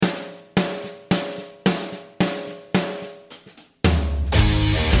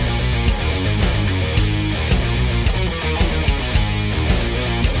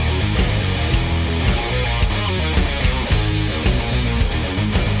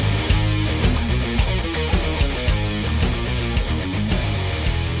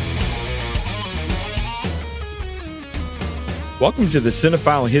Welcome to the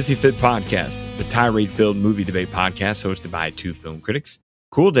Cinephile Hissy Fit Podcast, the tirade-filled movie debate podcast hosted by two film critics,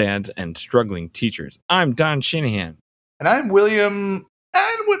 cool dads, and struggling teachers. I'm Don Shanahan. And I'm William.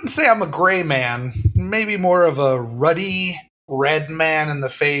 I wouldn't say I'm a gray man. Maybe more of a ruddy red man in the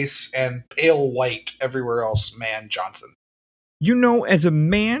face and pale white everywhere else man Johnson. You know, as a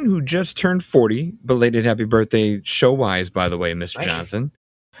man who just turned 40, belated happy birthday show-wise, by the way, Mr. Thank Johnson,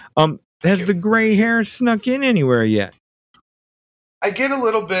 has the gray hair snuck in anywhere yet? I get a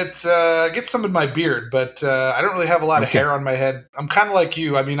little bit, get some in my beard, but I don't really have a lot of hair on my head. I'm kind of like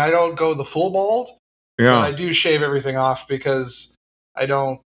you. I mean, I don't go the full bald, but I do shave everything off because I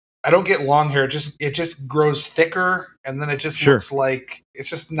don't get long hair. It just grows thicker, and then it just looks like it's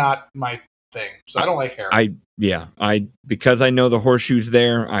just not my thing. So I don't like hair. Because I know the horseshoe's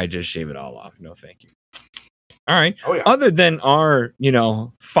there, I just shave it all off. No, thank you. All right. Oh, yeah. Other than our,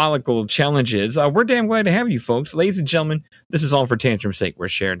 follicle challenges, we're damn glad to have you folks. Ladies and gentlemen, this is all for tantrum's sake. We're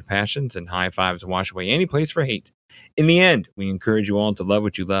sharing passions and high fives wash away any place for hate. In the end, we encourage you all to love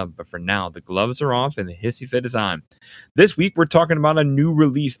what you love, but for now, the gloves are off and the hissy fit is on. This week, we're talking about a new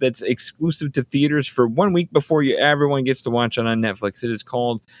release that's exclusive to theaters for 1 week before everyone gets to watch it on Netflix. It is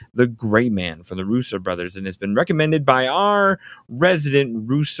called The Gray Man from the Russo brothers, and it's been recommended by our resident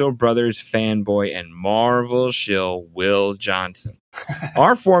Russo brothers fanboy and Marvel shill, Will Johnson.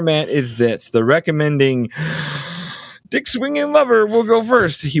 Our format is this. The recommending Dick Swinging Lover will go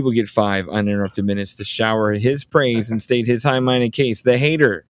first. He will get 5 uninterrupted minutes to shower his praise and state his high-minded case. The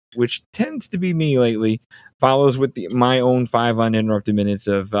hater, which tends to be me lately, follows with my own 5 uninterrupted minutes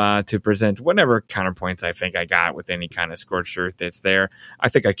of to present whatever counterpoints I think I got with any kind of scorched earth that's there. I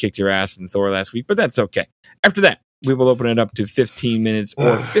think I kicked your ass in Thor last week, but that's okay. After that, we will open it up to 15 minutes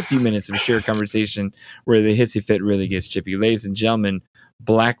or 50 minutes of sheer conversation where the hissy fit really gets chippy. Ladies and gentlemen,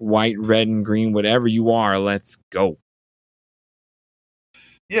 black, white, red, and green, whatever you are, let's go.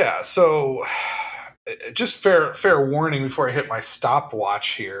 Yeah, so just fair warning before I hit my stopwatch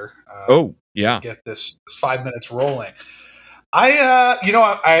here. To get this 5 minutes rolling. I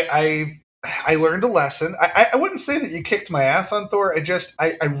learned a lesson. I wouldn't say that you kicked my ass on Thor.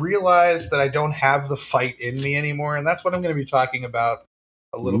 I realized that I don't have the fight in me anymore, and that's what I'm going to be talking about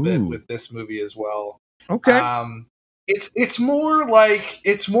a little bit with this movie as well. Okay. It's more like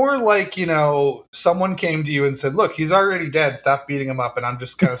someone came to you and said, "Look, he's already dead. Stop beating him up." And I'm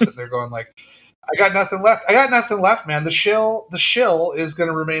just kind of sitting there going like, "I got nothing left, man. The shill is going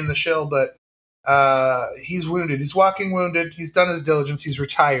to remain the shill, but he's wounded. He's walking wounded. He's done his diligence. He's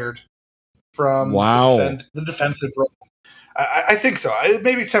retired from the defensive role." I think so.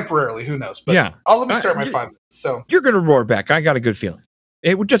 Maybe temporarily. Who knows? But yeah. Let me start my 5 minutes. So you're going to roar back. I got a good feeling.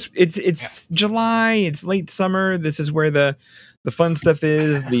 It's July, it's late summer. This is where the fun stuff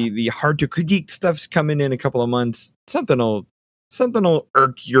is. The hard to critique stuff's coming in a couple of months. Something'll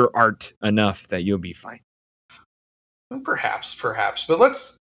irk your art enough that you'll be fine. Perhaps. But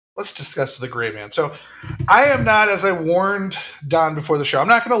let's discuss The Gray Man. So I am not, as I warned Don before the show, I'm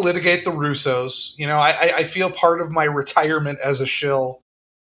not going to litigate the Russos. I feel part of my retirement as a shill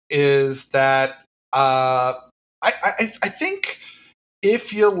is that I think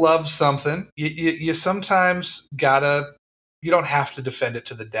if you love something, you sometimes you don't have to defend it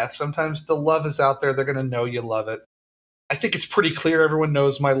to the death. Sometimes the love is out there. They're going to know you love it. I think it's pretty clear everyone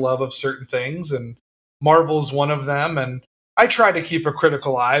knows my love of certain things, and Marvel's one of them. And I try to keep a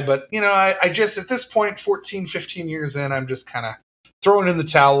critical eye, but, I just, at this point, 14, 15 years in, I'm just kind of throwing in the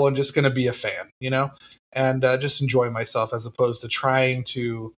towel and just going to be a fan, and just enjoy myself as opposed to trying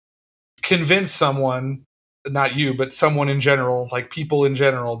to convince someone, not you, but someone in general, like people in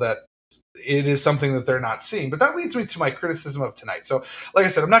general, that it is something that they're not seeing. But that leads me to my criticism of tonight. So, like I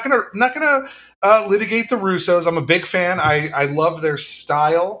said, I'm not gonna litigate the Russos. I'm a big fan. I love their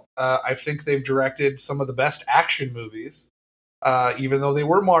style. I think they've directed some of the best action movies, even though they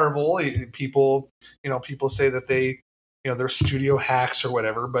were Marvel. People say that they're studio hacks or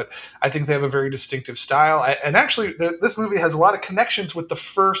whatever, but I think they have a very distinctive style. And actually, this movie has a lot of connections with the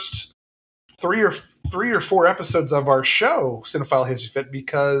first three or four episodes of our show, Cinephile Hissy Fit,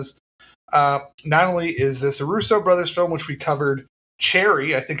 because not only is this a Russo brothers film, which we covered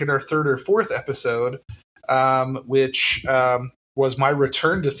Cherry, I think in our 3rd or 4th episode, which was my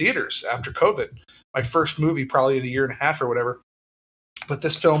return to theaters after COVID, my first movie probably in a year and a half or whatever. But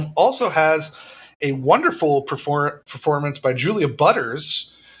this film also has a wonderful performance by Julia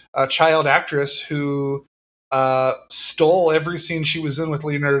Butters, a child actress who stole every scene she was in with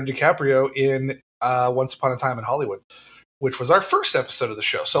Leonardo DiCaprio in Once Upon a Time in Hollywood, which was our first episode of the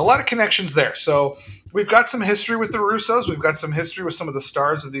show. So a lot of connections there. So we've got some history with the Russos. We've got some history with some of the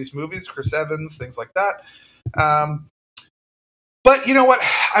stars of these movies, Chris Evans, things like that. But you know what?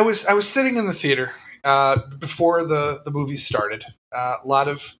 I was sitting in the theater before the movie started. A lot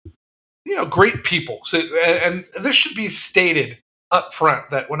of great people. So, and this should be stated up front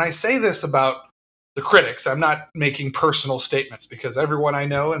that when I say this about the critics, I'm not making personal statements, because everyone I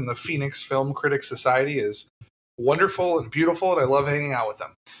know in the Phoenix Film Critics Society is wonderful and beautiful, and I love hanging out with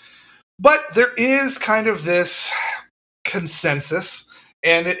them. But there is kind of this consensus,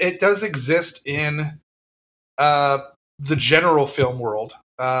 and it does exist in the general film world.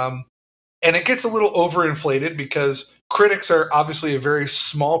 And it gets a little overinflated because critics are obviously a very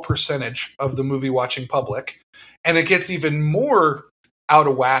small percentage of the movie watching public. And it gets even more out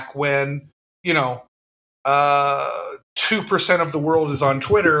of whack when, 2% of the world is on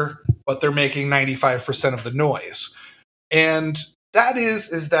Twitter, but they're making 95% of the noise. And that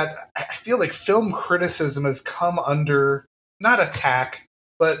is that I feel like film criticism has come under, not attack,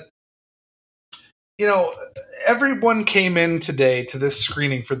 but everyone came in today to this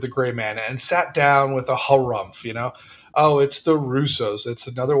screening for The Gray Man and sat down with a harumph, Oh, it's the Russos. It's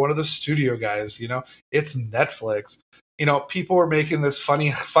another one of the studio guys, it's Netflix. People were making this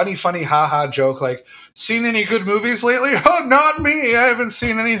funny, haha joke like, seen any good movies lately? Oh, not me. I haven't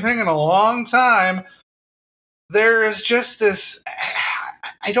seen anything in a long time. There is just this,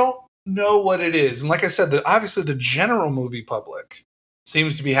 I don't know what it is. And like I said, obviously the general movie public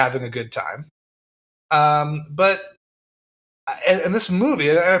seems to be having a good time. But this movie,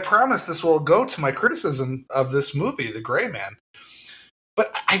 and I promise this will go to my criticism of this movie, The Gray Man.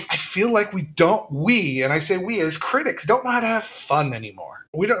 But I feel like and I say we as critics, don't know how to have fun anymore.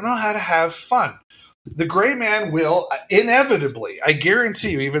 We don't know how to have fun. The Gray Man will inevitably, I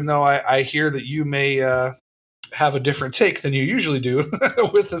guarantee you, even though I hear that you may have a different take than you usually do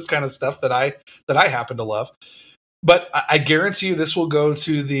with this kind of stuff that I happen to love. But I guarantee you this will go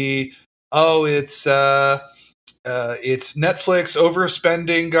to the, it's Netflix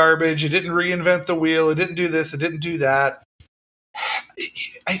overspending garbage. It didn't reinvent the wheel. It didn't do this. It didn't do that.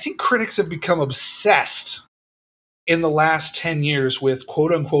 I think critics have become obsessed in the last 10 years with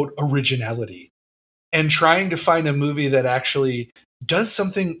quote unquote originality and trying to find a movie that actually does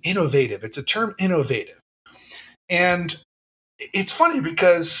something innovative. It's a term, innovative. And it's funny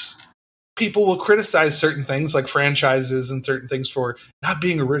because people will criticize certain things like franchises and certain things for not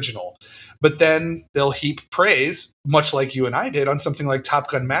being original. But then they'll heap praise, much like you and I did, on something like Top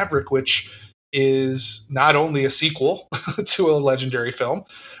Gun Maverick, which is not only a sequel to a legendary film,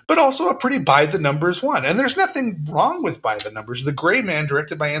 but also a pretty by-the-numbers one. And there's nothing wrong with by-the-numbers. The Gray Man,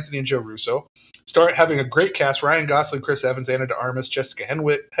 directed by Anthony and Joe Russo, started having a great cast: Ryan Gosling, Chris Evans, Ana de Armas, Jessica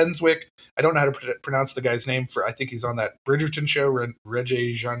Henswick. I don't know how to pronounce the guy's name. I think he's on that Bridgerton show,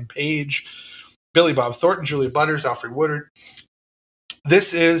 Regé-Jean Page, Billy Bob Thornton, Julia Butters, Alfred Woodard.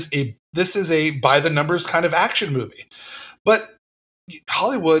 This is a by-the-numbers kind of action movie. But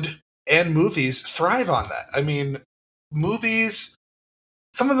Hollywood and movies thrive on that. I mean, movies,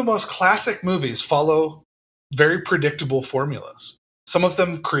 some of the most classic movies follow very predictable formulas. Some of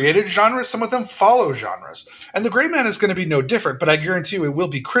them created genres, some of them follow genres. And The Gray Man is going to be no different, but I guarantee you it will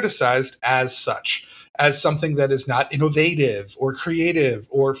be criticized as such, as something that is not innovative or creative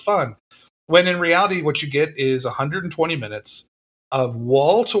or fun. When in reality, what you get is 120 minutes of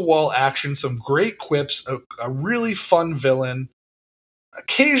wall-to-wall action, some great quips, a really fun villain,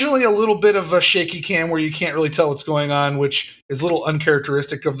 occasionally a little bit of a shaky cam where you can't really tell what's going on, which is a little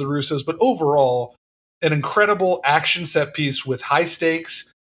uncharacteristic of the Russos, but overall, an incredible action set piece with high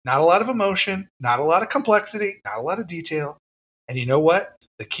stakes, not a lot of emotion, not a lot of complexity, not a lot of detail. And you know what?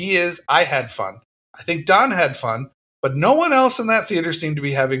 The key is I had fun. I think Don had fun, but no one else in that theater seemed to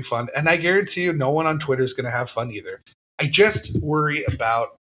be having fun. And I guarantee you no one on Twitter is going to have fun either. I just worry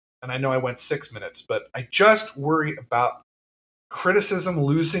about, and I know I went 6 minutes, but I just worry about criticism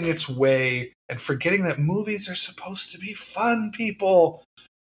losing its way and forgetting that movies are supposed to be fun, people.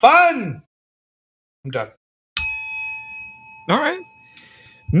 Fun! I'm done. All right.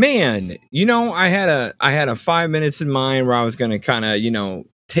 Man, I had a 5 minutes in mind where I was going to kind of,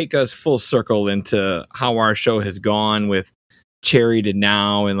 take us full circle into how our show has gone with Cherry to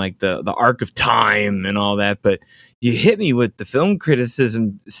now and like the arc of time and all that. But you hit me with the film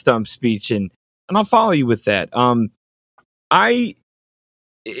criticism stump speech, and I'll follow you with that. And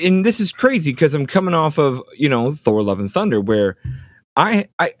this is crazy because I'm coming off of, Thor: Love and Thunder, where I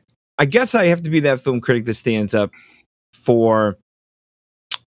guess I have to be that film critic that stands up for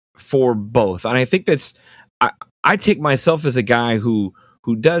both. And I think that's, I take myself as a guy who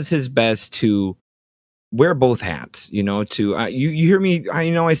does his best to wear both hats, you hear me,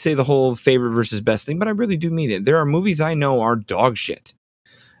 I say the whole favorite versus best thing, but I really do mean it. There are movies I know are dog shit.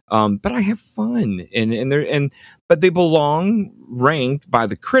 But I have fun, but they belong ranked by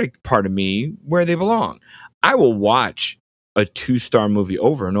the critic part of me where they belong. I will watch a 2-star movie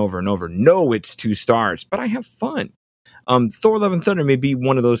over and over and over. No, it's 2 stars, but I have fun. Thor: Love and Thunder may be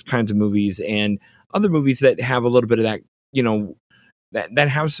one of those kinds of movies, and other movies that have a little bit of that, that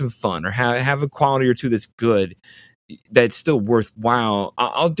have some fun or have a quality or two that's good, that's still worthwhile.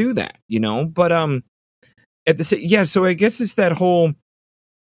 I'll do that, But at the same, yeah. So I guess it's that whole.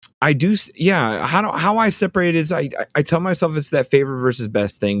 I do, yeah. How I separate is I tell myself it's that favorite versus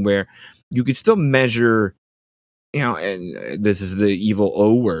best thing where you could still measure. And this is the evil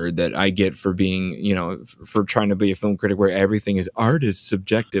O word that I get for being, for trying to be a film critic where everything is art is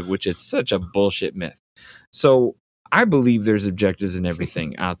subjective, which is such a bullshit myth. So I believe there's objectives in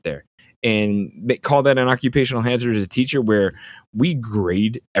everything out there, and call that an occupational hazard as a teacher where we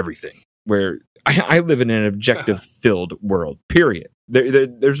grade everything, where I live in an objective filled world, period.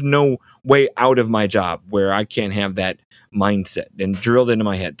 There's no way out of my job where I can't have that mindset and drilled into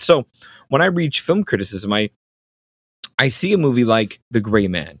my head. So when I reach film criticism, I see a movie like The Gray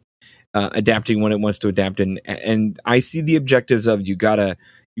Man, adapting when it wants to adapt, and I see the objectives of you've got a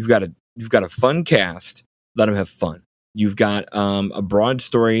fun cast, let them have fun. You've got a broad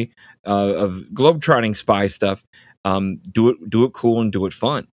story of globetrotting spy stuff. Do it cool and do it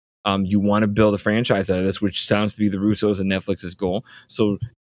fun. You want to build a franchise out of this, which sounds to be the Russos and Netflix's goal. So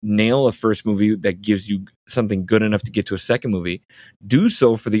nail a first movie that gives you something good enough to get to a second movie. Do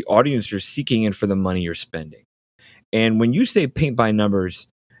so for the audience you're seeking and for the money you're spending. And when you say paint by numbers,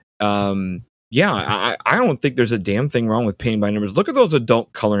 I don't think there's a damn thing wrong with paint by numbers. Look at those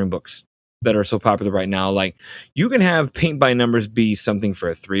adult coloring books that are so popular right now. Like, you can have paint by numbers be something for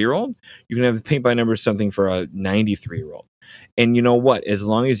a 3-year-old. You can have paint by numbers something for a 93-year-old. And you know what? As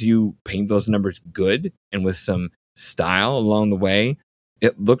long as you paint those numbers good and with some style along the way,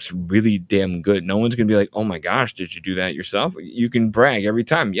 it looks really damn good. No one's going to be like, oh my gosh, did you do that yourself? You can brag every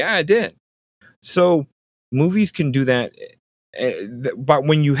time. Yeah, I did. So movies can do that, but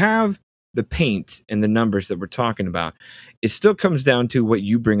when you have the paint and the numbers that we're talking about, it still comes down to what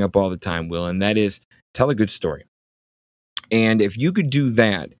you bring up all the time, Will, and that is tell a good story. And if you could do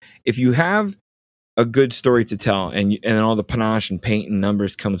that, if you have a good story to tell and all the panache and paint and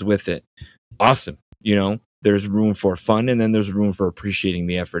numbers comes with it, awesome. There's room for fun, and then there's room for appreciating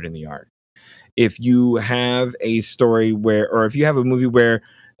the effort in the art. If you have a story or if you have a movie where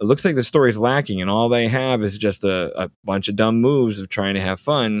it looks like the story's lacking and all they have is just a bunch of dumb moves of trying to have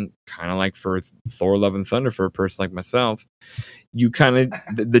fun, kind of like for Thor: Love and Thunder for a person like myself, you kind of,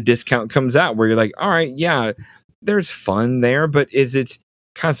 the discount comes out where you're like, all right, yeah, there's fun there, but is it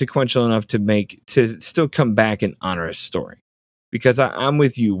consequential enough to still come back and honor a story? Because I'm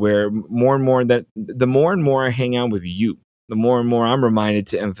with you where more and more the more and more I hang out with you, the more and more I'm reminded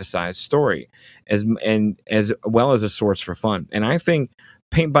to emphasize story as well as a source for fun. And I think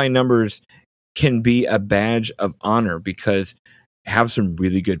paint by numbers can be a badge of honor because have some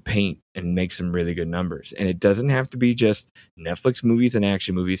really good paint and make some really good numbers. And it doesn't have to be just Netflix movies and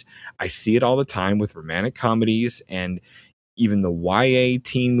action movies. I see it all the time with romantic comedies and even the YA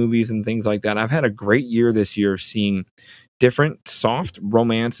teen movies and things like that. I've had a great year this year of seeing different soft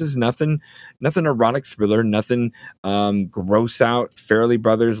romances, nothing erotic thriller, nothing gross out Farrelly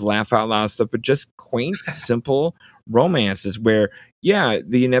Brothers laugh out loud stuff, but just quaint, simple romances where, yeah,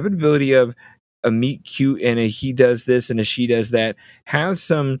 the inevitability of a meet cute and a he does this and a she does that has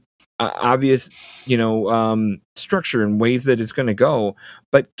some obvious, structure and ways that it's going to go,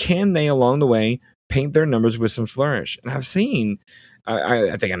 but can they along the way paint their numbers with some flourish? And I've seen,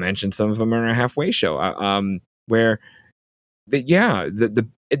 I think I mentioned some of them on our halfway show, where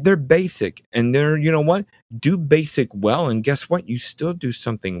they're basic and they're, do basic well, and guess what? You still do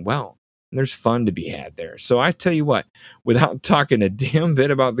something well. And there's fun to be had there. So I tell you what, without talking a damn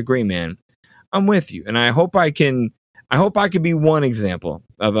bit about The Gray Man, I'm with you. And I hope I can be one example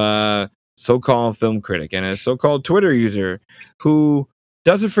of a so-called film critic and a so-called Twitter user who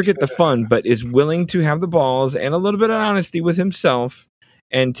doesn't forget the fun, but is willing to have the balls and a little bit of honesty with himself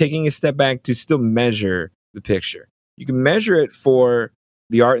and taking a step back to still measure the picture. You can measure it for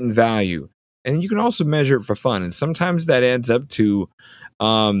the art and value, and you can also measure it for fun. And sometimes that adds up to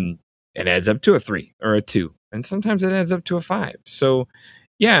a 3 or a 2, and sometimes it adds up to a 5. So,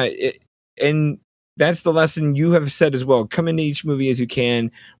 yeah, and that's the lesson you have said as well. Come into each movie as you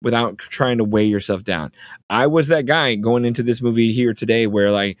can without trying to weigh yourself down. I was that guy going into this movie here today where,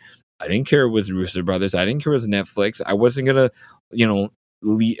 like, I didn't care it was Russo Brothers. I didn't care it was Netflix. I wasn't gonna,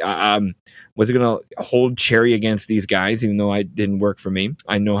 wasn't gonna hold cherry against these guys, even though it didn't work for me.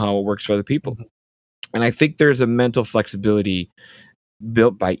 I know how it works for other people, and I think there's a mental flexibility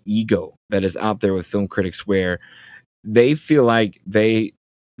built by ego that is out there with film critics, where they feel like the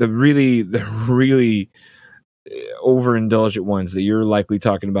really overindulgent ones that you're likely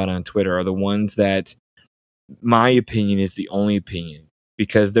talking about on Twitter are the ones that my opinion is the only opinion,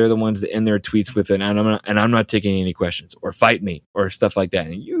 because they're the ones that end their tweets with an I'm not taking any questions, or fight me, or stuff like that.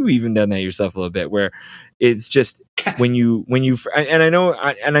 And you even done that yourself a little bit, where it's just when you and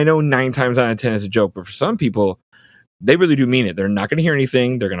I know 9 times out of 10 is a joke, but for some people they really do mean it. They're not going to hear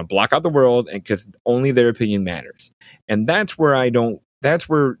anything. They're going to block out the world, and because only their opinion matters. And that's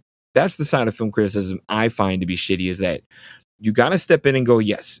the side of film criticism I find to be shitty, is that you got to step in and go,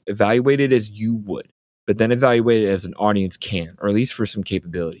 yes, evaluate it as you would, but then evaluate it as an audience can, or at least for some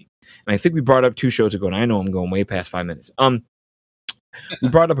capability. And I think we brought up 2 shows ago, and I know I'm going way past 5 minutes. We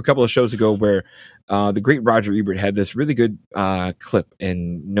brought up a couple of shows ago where the great Roger Ebert had this really good clip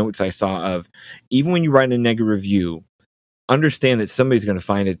and notes I saw of, even when you write a negative review, understand that somebody's going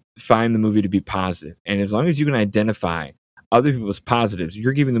to find the movie to be positive. And as long as you can identify other people's positives,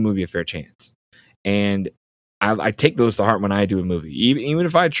 you're giving the movie a fair chance. And I take those to heart when I do a movie. Even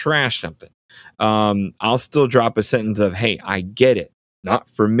if I trash something, I'll still drop a sentence of, hey, I get it. Not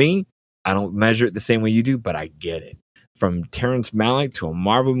for me. I don't measure it the same way you do, but I get it. From Terrence Malick to a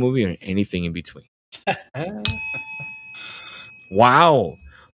Marvel movie or anything in between. Wow.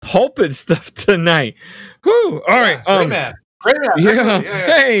 Pulpit stuff tonight. Whew. All right. Great man. Yeah.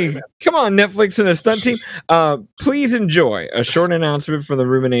 Hey, come on, Netflix and a stunt team. Please enjoy a short announcement from the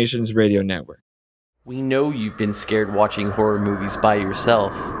Ruminations Radio Network. We know you've been scared watching horror movies by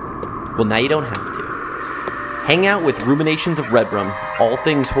yourself. Well, now you don't have to. Hang out with Ruminations of Redrum, all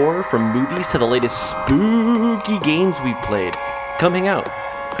things horror from movies to the latest spooky games we've played. Come hang out.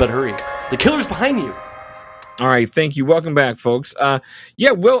 But hurry, the killer's behind you. All right, thank you. Welcome back, folks.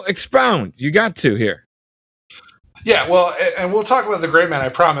 Will, expound. You got to here. Yeah, well, and we'll talk about The Gray Man, I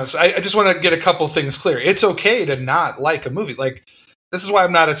promise. I just want to get a couple things clear. It's okay to not like a movie. Like, this is why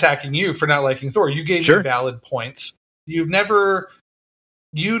I'm not attacking you for not liking Thor. You gave me valid points. You never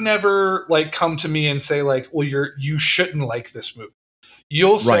like come to me and say like, well, you shouldn't like this movie.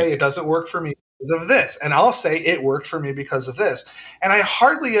 You'll say it doesn't work for me because of this, and I'll say it worked for me because of this. And I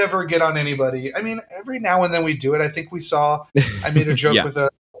hardly ever get on anybody. I mean, every now and then we do it. I think I made a joke with a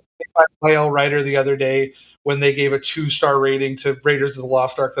whale writer the other day when they gave a 2-star rating to Raiders of the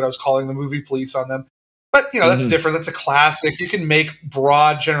Lost Ark that I was calling the movie police on them. But, that's different. That's a classic. You can make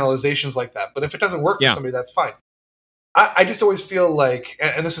broad generalizations like that. But if it doesn't work for somebody, that's fine. I just always feel like,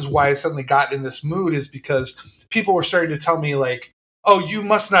 and this is why I suddenly got in this mood, is because people were starting to tell me like, oh, you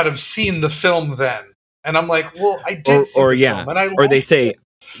must not have seen the film then. And I'm like, well, I did see the film. And or they say,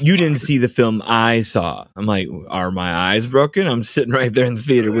 you didn't see the film I saw. I'm like, are my eyes broken? I'm sitting right there in the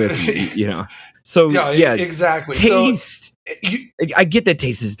theater with you, So, yeah, exactly. Taste. I get that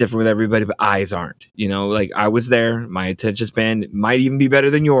taste is different with everybody, but eyes aren't. Like I was there. My attention span might even be better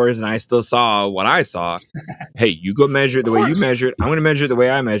than yours, and I still saw what I saw. Hey, you go measure it the way you measure it. I'm going to measure it the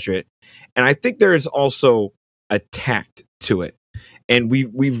way I measure it. And I think there is also a tact to it. And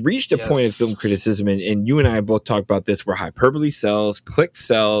we've reached a point of film criticism, and you and I both talked about this, where hyperbole sells, click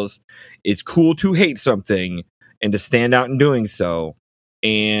sells. It's cool to hate something and to stand out in doing so.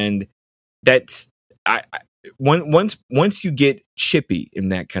 And that's once you get chippy in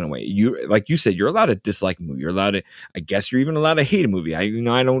that kind of way, you, like you said, you're allowed to dislike a movie. You're allowed to, I guess you're even allowed to hate a movie.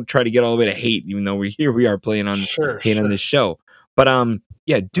 I don't try to get all the way to hate, even though we are playing on hate on this show. But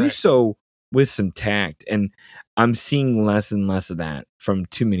do so with some tact. And I'm seeing less and less of that from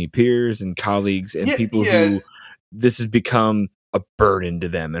too many peers and colleagues and people who this has become a burden to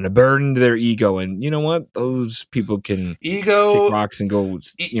them and a burden to their ego. And you know what? Those people can kick rocks and go,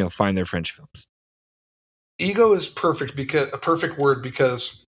 find their French films. Ego is a perfect word,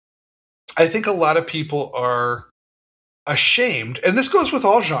 because I think a lot of people are ashamed, and this goes with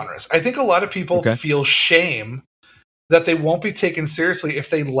all genres. I think a lot of people feel shame that they won't be taken seriously if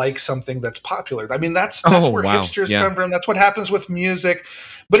they like something that's popular. I mean, that's where hipsters come from. That's what happens with music,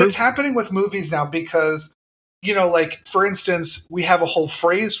 but it's happening with movies now because, like, for instance, we have a whole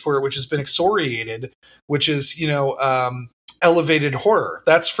phrase for it, which has been excoriated, which is, elevated horror.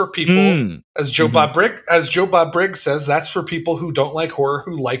 That's for people, as Joe Bob Briggs says, that's for people who don't like horror,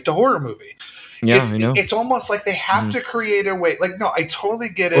 who liked a horror movie. Yeah, I know. It's almost like they have to create a way. Like, no, I totally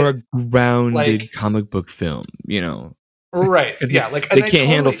get it. Or a grounded comic book film, Right. Yeah. Like they can't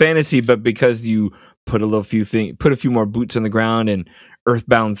handle fantasy, but because you put a few more boots on the ground and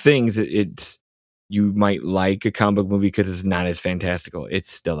earthbound things, it's you might like a comic book movie because it's not as fantastical.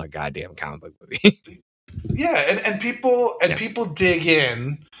 It's still a goddamn comic book movie. Yeah, and people dig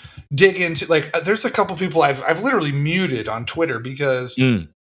in, dig into, like, there's a couple people I've literally muted on Twitter because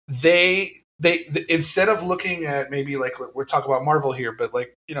they instead of looking at, maybe like we're talking about Marvel here, but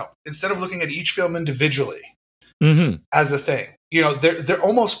like, you know, instead of looking at each film individually as a thing, you know, they're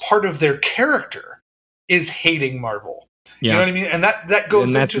almost part of their character is hating Marvel. You know what I mean? And that goes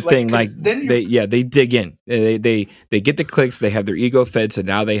and that's into the thing. Like then they dig in. They get the clicks. They have their ego fed, so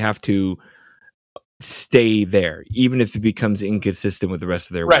now they have to stay there, even if it becomes inconsistent with the rest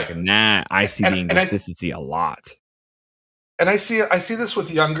of their work. And that I see the inconsistency a lot. And I see this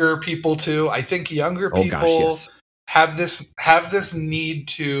with younger people too. I think younger people have this need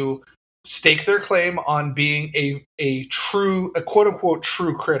to stake their claim on being a quote unquote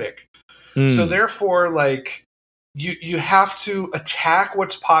true critic. So therefore, like, you have to attack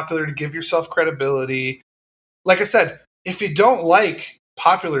what's popular to give yourself credibility. Like I said, if you don't like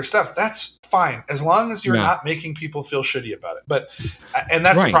popular stuff, that's fine, as long as you're not making people feel shitty about it. And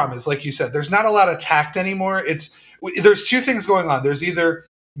that's the problem, is like you said, there's not a lot of tact anymore. There's two things going on. There's either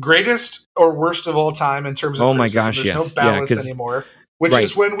greatest or worst of all time in terms of there's no balance anymore, which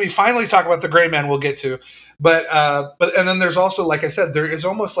is when we finally talk about the Gray Man, we'll get to. But and then there's also, like I said, there is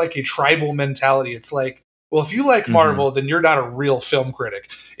almost like a tribal mentality. It's like, well, if you like Marvel, then you're not a real film critic.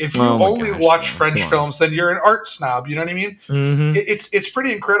 If you only watch French films, then you're an art snob. You know what I mean? It's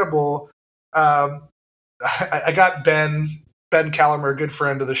pretty incredible. I got Ben Calamer, a good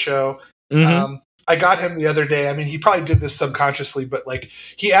friend of the show. I got him the other day. I mean, he probably did this subconsciously, but like,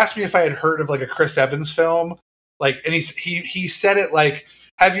 he asked me if I had heard of like a Chris Evans film. Like, and he said it like,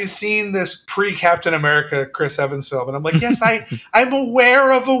 have you seen this pre-Captain America Chris Evans film? And I'm like, yes, I'm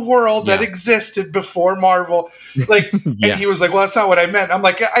aware of a world that existed before Marvel. Like, and he was like, well, that's not what I meant. I'm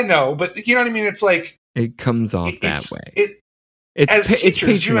like, I know, but you know what I mean? It's like, it comes off that way. It's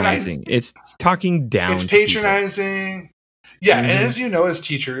patronizing. It's talking down. It's patronizing. Yeah. And as you know, as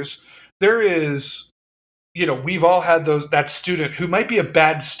teachers, there is, you know, we've all had that student who might be a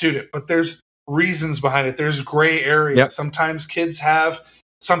bad student, but there's reasons behind it. There's gray area. Sometimes kids have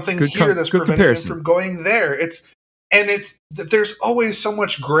something that's preventing them from going there. There's always so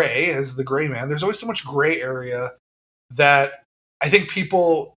much gray, as the Gray Man. There's always so much gray area that I think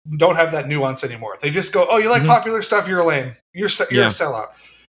people don't have that nuance anymore. They just go, "Oh, you like popular stuff? You're lame. You're a sellout."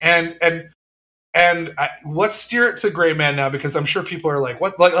 And let's steer it to Gray Man now, because I'm sure people are like,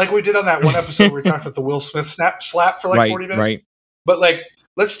 "What?" Like we did on that one episode where we talked about the Will Smith slap for like 40 minutes. Right. But like,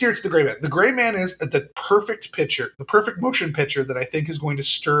 let's steer it to the Gray Man. The Gray Man is the perfect picture, the perfect motion picture that I think is going to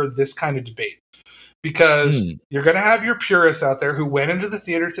stir this kind of debate. Because you're going to have your purists out there who went into the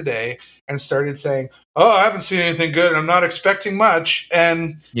theater today and started saying, "Oh, I haven't seen anything good, and I'm not expecting much."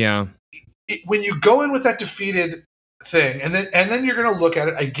 And when you go in with that defeated thing, and then you're going to look at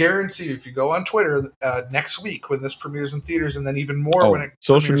it, I guarantee you, if you go on Twitter next week when this premieres in theaters, and then even more when it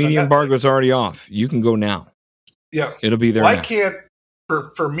social media embargo is already off. You can go now. Yeah, it'll be there. Well, I can't.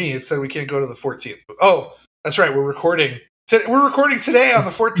 For me, it said we can't go to the 14th. Oh, that's right. We're recording. We're recording today on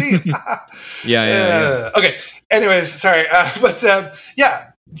the 14th. Yeah. Okay. Anyways, sorry. I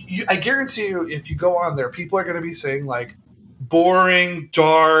guarantee you, if you go on there, people are going to be saying like, boring,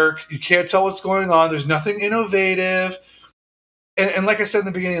 dark, you can't tell what's going on, there's nothing innovative. And like I said in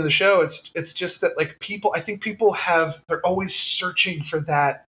the beginning of the show, it's just that, like, I think people they're always searching for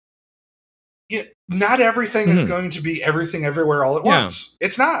that. You know, not everything is going to be everything everywhere all at once.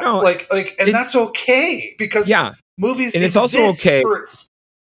 It's not. No, and that's okay, because movies, and it's also okay.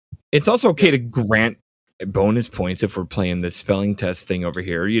 It's also okay to grant bonus points if we're playing the spelling test thing over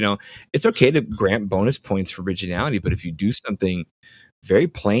here. You know, it's okay to grant bonus points for originality, but if you do something very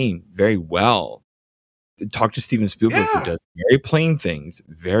plain, very well, talk to Steven Spielberg, who does very plain things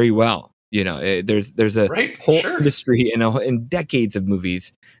very well. You know, there's a whole industry and decades of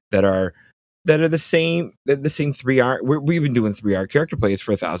movies that are the same 3R. We've been doing 3R character plays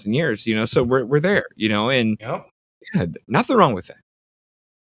for 1,000 years. You know, so we're there. You know, and nothing wrong with that.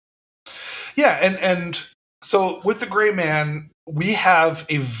 Yeah, and so with the Gray Man, we have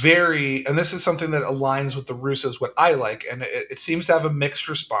and this is something that aligns with the Russos, what I like, and it seems to have a mixed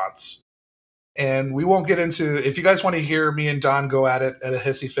response. And we won't get into, if you guys want to hear me and Don go at it at a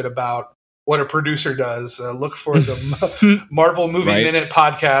hissy fit about what a producer does, look for the Marvel Movie Minute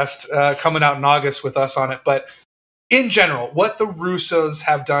podcast coming out in August with us on it. But in general, what the Russos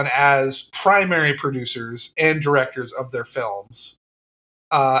have done as primary producers and directors of their films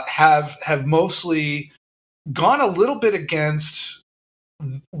have mostly gone a little bit against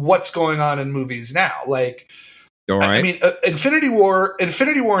what's going on in movies now. Like, I mean, Infinity War and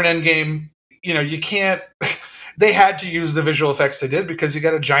Endgame, you know, you can't. They had to use the visual effects they did because you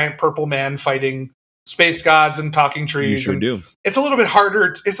got a giant purple man fighting space gods and talking trees. You sure and do. It's a little bit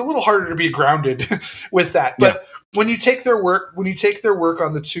harder. It's a little harder to be grounded with that. But when you take their work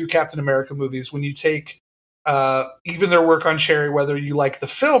on the 2 Captain America movies, when you take even their work on Cherry, whether you like the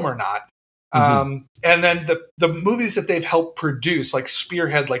film or not, and then the movies that they've helped produce, like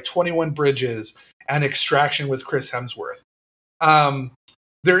Spearhead, like 21 Bridges, and Extraction with Chris Hemsworth.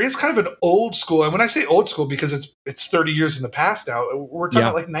 There is kind of an old school, and when I say old school, because it's 30 years in the past now, we're talking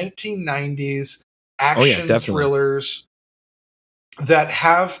about like 1990s action thrillers that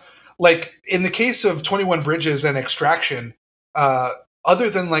have, like, in the case of 21 Bridges and Extraction, other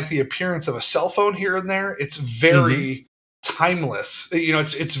than like the appearance of a cell phone here and there, it's very timeless. You know,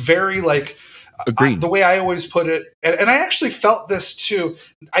 it's very like the way I always put it, and I actually felt this too.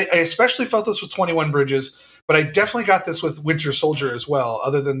 I especially felt this with 21 Bridges, but I definitely got this with Winter Soldier as well,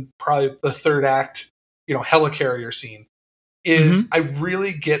 other than probably the third act, you know, helicarrier scene, is I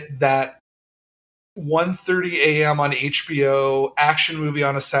really get that 1:30 a.m. on HBO action movie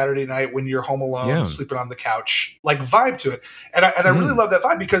on a Saturday night when you're home alone, sleeping on the couch, like vibe to it. And I really love that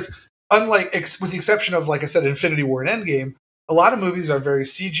vibe because unlike, with the exception of, like I said, Infinity War and Endgame, a lot of movies are very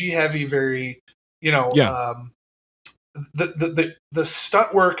CG heavy, very, you know, the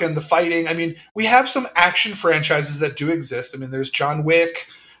stunt work and the fighting. I mean, we have some action franchises that do exist. I mean, there's John Wick,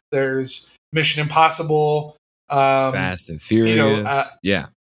 there's Mission Impossible, Fast and Furious. You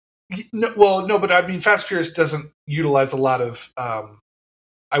know, no, but I mean, Fast and Furious doesn't utilize a lot of,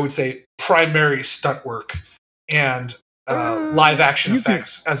 I would say, primary stunt work and live action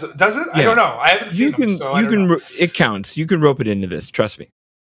effects. Does it? I don't know. I haven't seen them. So it counts. You can rope it into this. Trust me.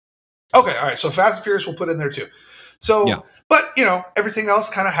 Okay, all right. So Fast and Furious we'll put in there too. So, but you know, everything else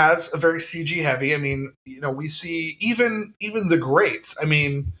kind of has a very CG heavy. I mean, you know, we see even the greats. I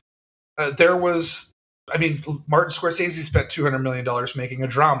mean, Martin Scorsese spent $200 million making a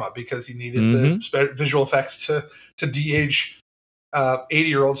drama because he needed the visual effects to de-age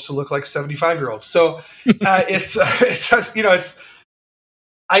 80-year-olds to look like 75-year-olds. So it's just, you know,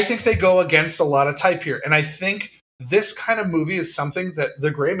 I think they go against a lot of type here. And I think this kind of movie is something that The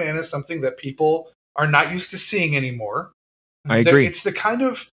Gray Man is something that people are not used to seeing anymore. I agree. It's the kind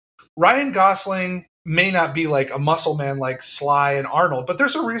of, Ryan Gosling may not be like a muscle man like Sly and Arnold, but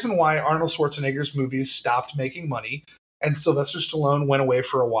there's a reason why Arnold Schwarzenegger's movies stopped making money and Sylvester Stallone went away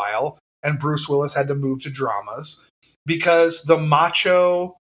for a while and Bruce Willis had to move to dramas, because the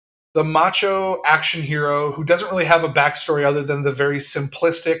macho action hero who doesn't really have a backstory other than the very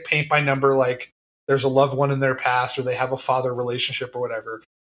simplistic paint by number, like there's a loved one in their past or they have a father relationship or whatever,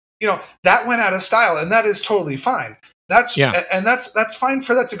 you know, that went out of style, and that is totally fine. That's fine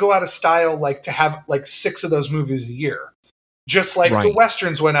for that to go out of style, like to have like 6 of those movies a year, just like the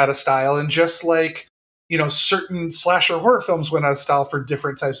Westerns went out of style, and just like, you know, certain slasher horror films went out of style for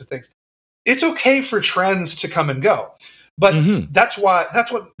different types of things. It's okay for trends to come and go, but that's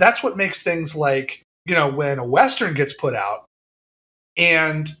what makes things like, you know, when a Western gets put out,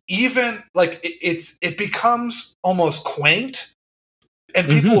 and even like it becomes almost quaint. And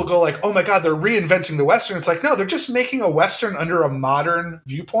people will go like, oh my God, they're reinventing the Western. It's like, no, they're just making a Western under a modern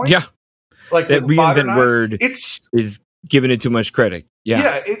viewpoint. Yeah. Like that reinvent word is giving it too much credit.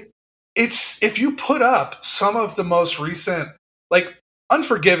 Yeah. Yeah. It's, if you put up some of the most recent, like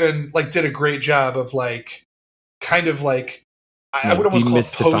Unforgiven, like did a great job of like, kind of like, I would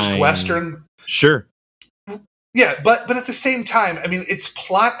almost call it post-Western. Sure. Yeah. But at the same time, I mean, its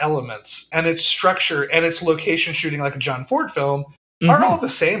plot elements and its structure and its location shooting, like a John Ford film, are all the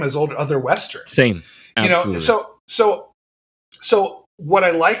same as other Westerns. Same. Absolutely. You know, so what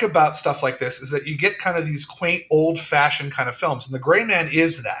I like about stuff like this is that you get kind of these quaint, old-fashioned kind of films, and The Gray Man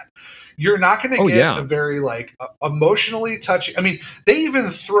is that. You're not going to get a very like emotionally touching. I mean, they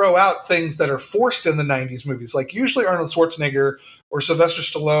even throw out things that are forced in the 90s movies. Like usually Arnold Schwarzenegger or Sylvester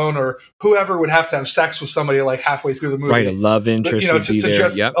Stallone or whoever would have to have sex with somebody like halfway through the movie. Right, a love interest. You know, to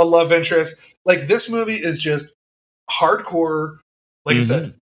just a love interest. Like this movie is just hardcore. Like I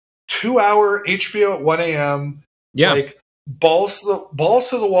said, 2-hour HBO at 1 a.m. Yeah. Like balls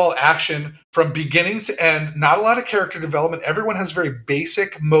to the wall action from beginning to end. Not a lot of character development. Everyone has very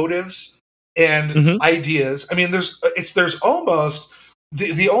basic motives and ideas. I mean, there's almost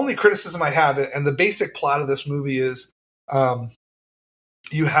the only criticism I have, and the basic plot of this movie is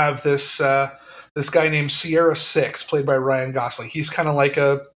you have this guy named Sierra 6, played by Ryan Gosling. He's kind of like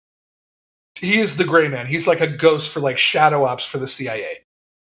he is the Gray Man. He's like a ghost for like shadow ops for the CIA.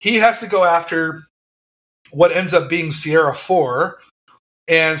 He has to go after what ends up being Sierra 4.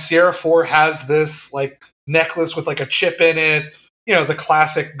 And Sierra 4 has this like necklace with like a chip in it the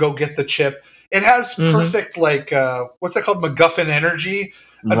classic go get the chip. It has perfect what's that called, MacGuffin energy.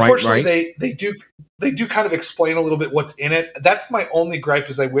 Unfortunately, right. they do kind of explain a little bit what's in it. That's my only gripe,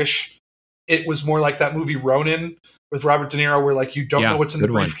 is I wish it was more like that movie Ronin with Robert De Niro, where you don't know what's in the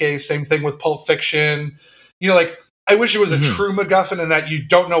briefcase. Same thing with Pulp Fiction. I wish it was a true MacGuffin, and that you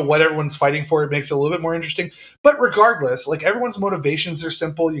don't know what everyone's fighting for. It makes it a little bit more interesting. But regardless, everyone's motivations are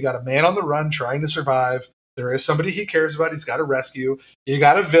simple. You got a man on the run trying to survive. There is somebody he cares about. He's got to rescue. You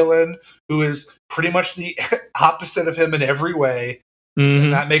got a villain who is pretty much the opposite of him in every way.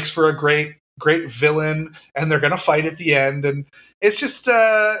 And that makes for a great villain. And they're going to fight at the end. And it's just,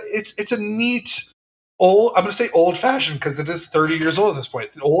 it's a neat I'm going to say old fashioned, because it is 30 years old at this point.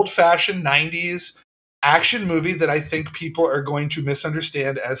 It's an old fashioned 90s action movie that I think people are going to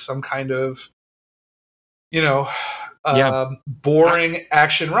misunderstand as some kind of, boring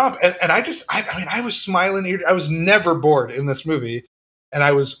action romp. And I was smiling. I was never bored in this movie, and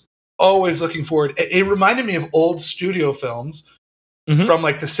I was always looking forward. It reminded me of old studio films from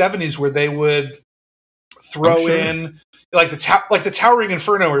the 70s, where they would throw in the Towering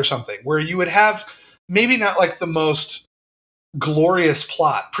Inferno or something, where you would have maybe not the most glorious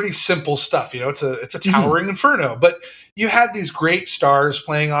plot, pretty simple stuff. It's a Towering Inferno, but you had these great stars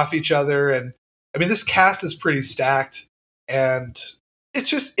playing off each other, and this cast is pretty stacked, and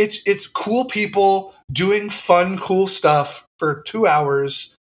it's cool people doing fun, cool stuff for 2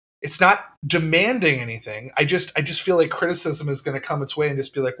 hours. It's not demanding anything. I just feel like criticism is going to come its way and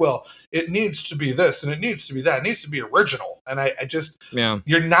just be well, it needs to be this and it needs to be that. It needs to be original. And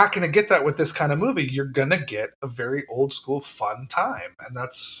you're not going to get that with this kind of movie. You're going to get a very old school fun time. And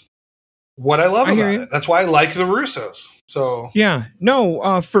that's what I love about it. That's why I like the Russos. So yeah,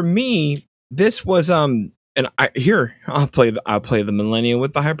 no, for me, this was, and I'll play the millennial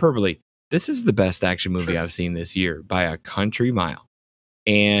with the hyperbole. This is the best action movie I've seen this year by a country mile.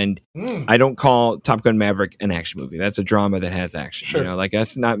 And I don't call Top Gun Maverick an action movie. That's a drama that has action. Sure.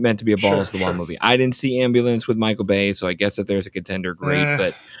 That's not meant to be a balls to the wall movie. I didn't see Ambulance with Michael Bay, so I guess if there's a contender, great.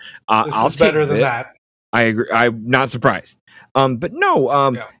 But I'll take better than that. I agree. I'm not surprised. But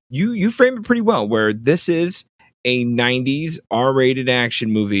no, you frame it pretty well. Where this is a '90s R-rated action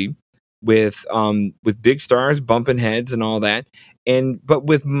movie with big stars bumping heads and all that, but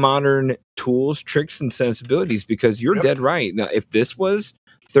with modern tools, tricks, and sensibilities. Because you're dead right. Now, if this was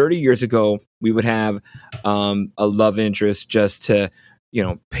 30 years ago, we would have a love interest just to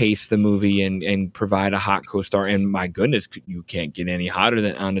pace the movie and provide a hot co-star. And my goodness, you can't get any hotter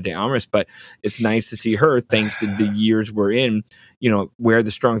than Ana de Armas. But it's nice to see her, thanks to the years we're in, wear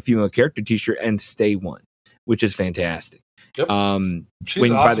the strong female character T-shirt and stay one, which is fantastic. Yep.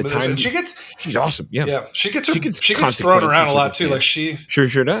 She's awesome. By the time she's awesome. Yeah. She gets thrown around a lot too. She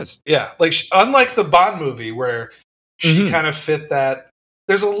sure does. Yeah. Unlike the Bond movie where she kind of fit that.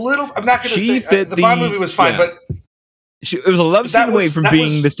 There's a little. I'm not going to say the Bond movie was fine, but it was a love scene away from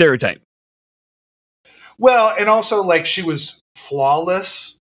being the stereotype. Well, and also she was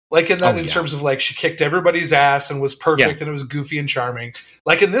flawless. In terms of she kicked everybody's ass and was perfect and it was goofy and charming.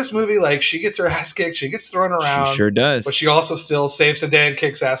 In this movie, she gets her ass kicked, she gets thrown around. She sure does. But she also still saves the day and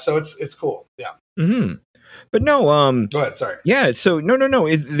kicks ass. So it's cool. Yeah. Mm-hmm. But no, go ahead. Sorry. Yeah. So no.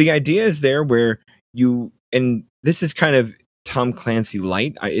 The idea is there where and this is kind of Tom Clancy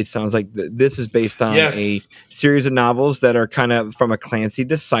light. It sounds like this is based on a series of novels that are kind of from a Clancy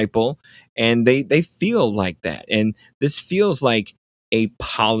disciple, and they feel like that. And this feels like a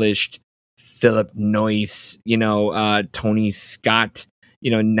polished Philip Noyce, Tony Scott,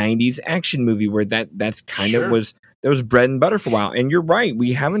 90s action movie where that's kind of was bread and butter for a while. And you're right,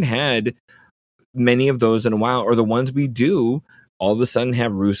 we haven't had many of those in a while, or the ones we do all of a sudden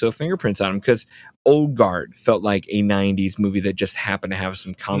have Russo fingerprints on them, because Old Guard felt like a 90s movie that just happened to have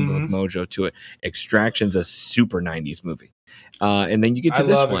some comic book mojo to it. Extraction's a super 90s movie. And then you get to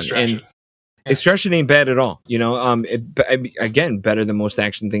this one. Extraction. And Extraction ain't bad at all. Again, better than most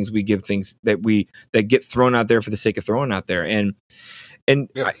action things. We give things that get thrown out there for the sake of throwing out there. And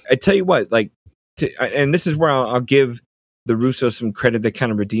I tell you what, and this is where I'll give the Russo some credit that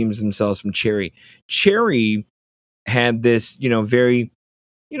kind of redeems themselves from Cherry. Cherry had this, very,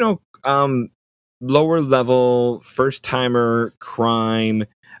 lower level, first timer crime.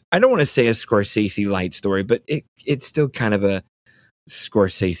 I don't want to say a Scorsese light story, but it's still kind of a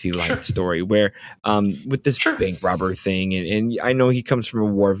Scorsese light story where with this bank robber thing, and I know he comes from a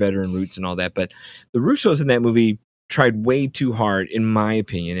war veteran roots and all that, but the Russos in that movie tried way too hard, in my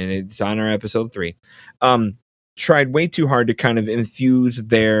opinion, and it's on our episode 3, tried way too hard to kind of infuse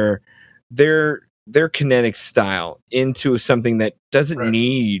their their kinetic style into something that doesn't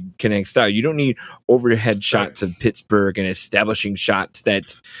need kinetic style. You don't need overhead shots of Pittsburgh and establishing shots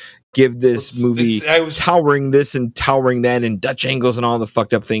that give this movie towering this and towering that and Dutch angles and all the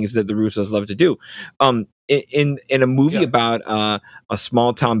fucked up things that the Russos love to do. In a movie about a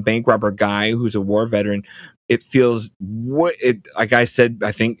small town bank robber guy who's a war veteran, it feels like I said,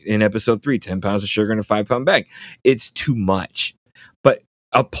 I think in episode 3, 10 pounds of sugar in a 5-pound bag. It's too much. But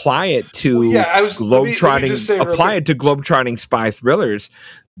apply it to globetrotting. Apply it to globetrotting spy thrillers.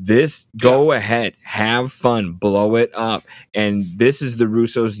 Go ahead, have fun, blow it up, and this is the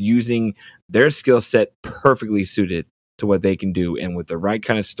Russos using their skill set perfectly suited to what they can do, and with the right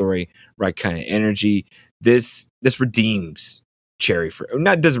kind of story, right kind of energy. This redeems Cherry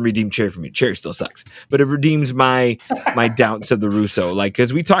doesn't redeem Cherry for me. Cherry still sucks, but it redeems my doubts of the Russo. Like,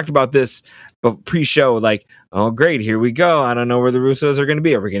 because we talked about this pre-show, like, oh great, here we go. I don't know where the Russos are going to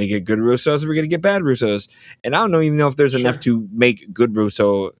be. Are we going to get good Russos? Or are we going to get bad Russos? And I don't even know if there's enough to make a good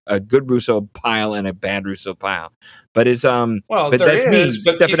Russo pile and a bad Russo pile. But it's but that's me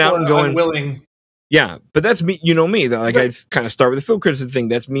stepping out and going unwilling. Yeah, but that's me. You know me. Like, I just kind of start with the film criticism thing.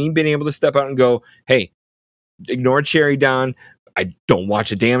 That's me being able to step out and go, hey, ignore Cherry Don. I don't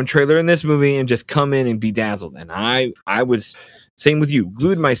watch a damn trailer in this movie and just come in and be dazzled. And I was same with you,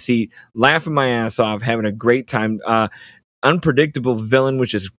 glued in my seat, laughing my ass off, having a great time. Unpredictable villain,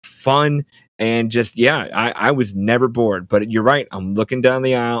 which is fun. And just, I was never bored. But you're right. I'm looking down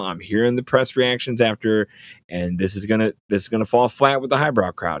the aisle. I'm hearing the press reactions after, and this is gonna fall flat with the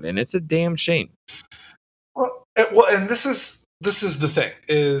highbrow crowd, and it's a damn shame. Well, and this is the thing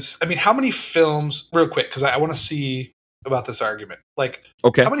is, I mean, how many films? Real quick, because I want to see about this argument. Like,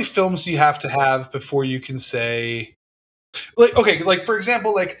 how many films do you have to have before you can say, like for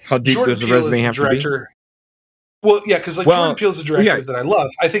example, like how deep Jordan does the Peele resume have director, to be? Well, yeah, because Jordan Peele's a director that I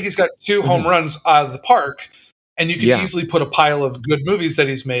love. I think he's got 2 home runs out of the park, and you can easily put a pile of good movies that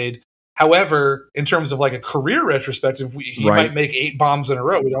he's made. However, in terms of like a career retrospective, he might make 8 bombs in a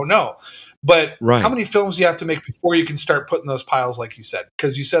row. We don't know. But how many films do you have to make before you can start putting those piles, like you said?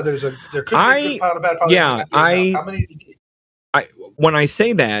 Because you said there could be a good pile, a bad pile. Yeah, how many do you need? When I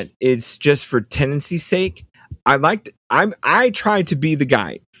say that, it's just for tendency's sake. I try to be the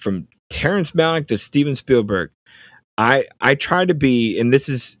guy from Terrence Malick to Steven Spielberg. I try to be, and this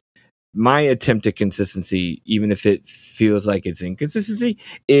is my attempt at consistency, even if it feels like it's inconsistency,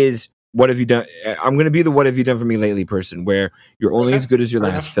 is what have you done? I'm going to be the what have you done for me lately person, where you're only as good as your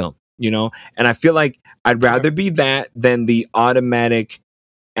last film, you know? And I feel like I'd rather be that than the automatic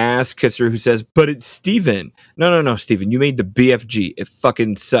ass kisser who says, but it's Steven. No, Steven, you made the BFG. It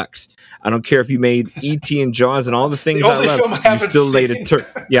fucking sucks. I don't care if you made E.T. and Jaws and all the things I love. You still laid a turd.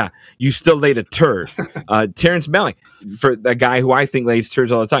 Yeah, you still laid a turd. Terrence Malick, for the guy who I think lays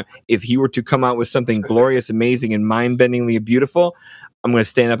turds all the time, if he were to come out with something glorious, amazing, and mind-bendingly beautiful, I'm going to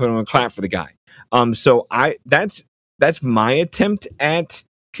stand up and I'm going to clap for the guy. So that's my attempt at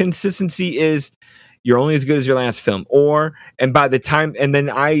consistency is, you're only as good as your last film. And by the time, and then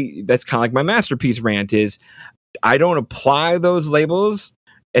that's kind of like my masterpiece rant is, I don't apply those labels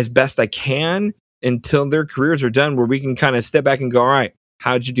as best I can until their careers are done, where we can kind of step back and go, all right,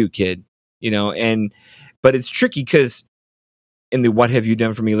 how'd you do, kid? You know, but it's tricky because in the what have you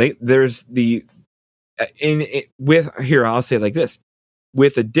done for me late, there's I'll say it like this,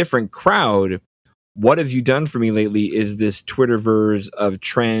 with a different crowd, what have you done for me lately is this Twitterverse of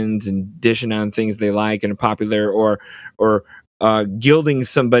trends and dishing on things they like and are popular, or gilding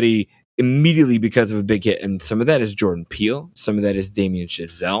somebody immediately because of a big hit. And some of that is Jordan Peele. Some of that is Damien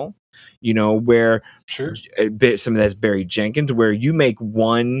Chazelle, you know, where some of that is Barry Jenkins, where you make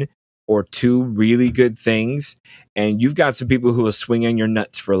 1 or 2 really good things and you've got some people who will swing on your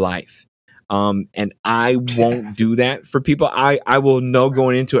nuts for life. And I won't do that for people. I will know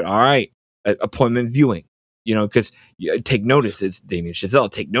going into it, all right, appointment viewing, you know, because take notice, it's Damien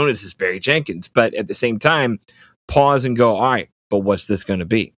Chazelle, take notice, it's Barry Jenkins, but at the same time, pause and go, all right, but what's this going to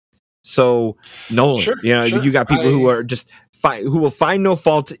be? So Nolan, you got people who are just who will find no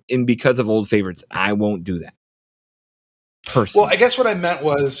fault in because of old favorites. I won't do that. Personally. Well, I guess what I meant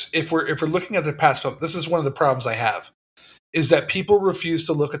was, if we're looking at the past film, this is one of the problems I have, is that people refuse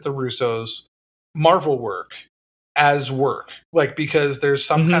to look at the Russos' Marvel work as work, like, because there's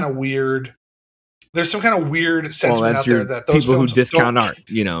some kind of weird sentiment out there that those people who films discount art,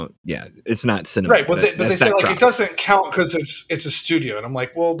 you know, it's not cinema, right? But they say like it doesn't count because it's a studio, and I'm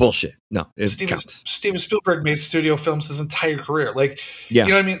like, well, bullshit. No, it counts. Steven Spielberg made studio films his entire career, like, you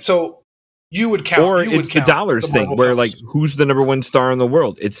know what I mean? So you would count, or it's the dollars thing, where like, who's the number 1 star in the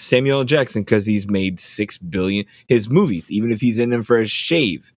world? It's Samuel L. Jackson because he's made $6 billion his movies, even if he's in them for a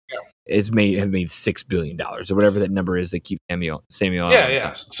shave. have made $6 billion or whatever that number is. They keep Samuel.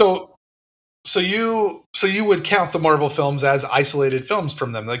 Yeah. So you would count the Marvel films as isolated films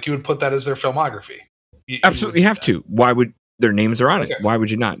from them, like you would put that as their filmography. You absolutely have to. Why would their names are on it? Why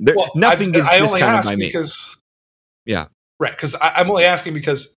would you not? Nothing is discounted by me. Yeah, right. Because I'm only asking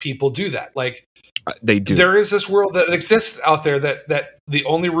because people do that. Like they do. There is this world that exists out there that the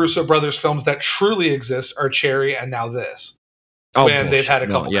only Russo brothers films that truly exist are Cherry and now this. When they've had a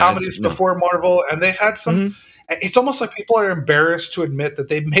couple comedies before Marvel, and they've had some. Mm-hmm. It's almost like people are embarrassed to admit that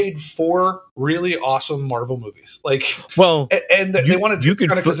they've made 4 really awesome Marvel movies. Like, and they want to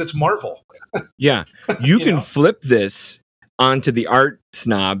discount it because it's Marvel. Yeah, you can flip this onto the art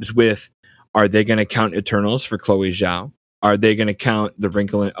snobs with: are they going to count Eternals for Chloe Zhao? Are they going to count A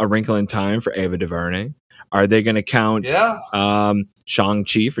Wrinkle in Time for Ava DuVernay? Are they going to count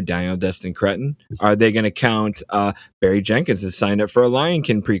Shang-Chi for Daniel Destin Cretton? Are they going to count Barry Jenkins has signed up for a Lion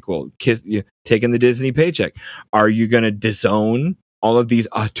King prequel, taking the Disney paycheck? Are you going to disown all of these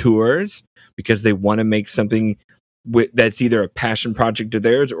auteurs because they want to make something that's either a passion project of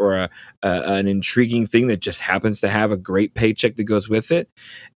theirs or an intriguing thing that just happens to have a great paycheck that goes with it?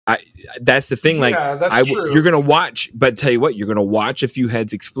 That's the thing. Like, true. You're going to watch, but tell you what, you're going to watch a few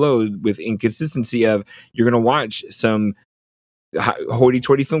heads explode with inconsistency of, you're going to watch some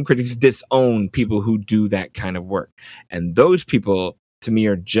hoity-toity film critics disown people who do that kind of work. And those people, to me,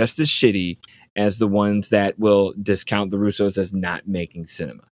 are just as shitty as the ones that will discount the Russos as not making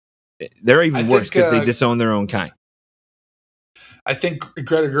cinema. They're even worse because they disown their own kind. I think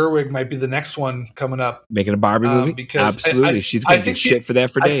Greta Gerwig might be the next one coming up. Making a Barbie movie? Because absolutely. She's going to get shit for that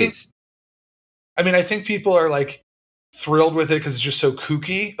for days. I think people are like thrilled with it because it's just so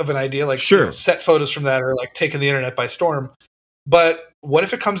kooky of an idea. Like, set photos from that are like taking the internet by storm. But what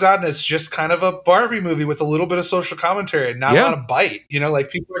if it comes out and it's just kind of a Barbie movie with a little bit of social commentary and not a lot of bite? You know,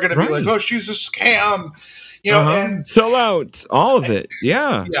 like people are going to be like, oh, she's a scam. You know, and sell out all of it.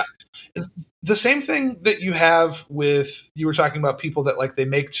 Yeah. Yeah. The same thing that you have with, you were talking about people that like they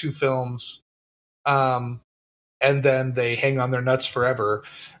make 2 films and then they hang on their nuts forever.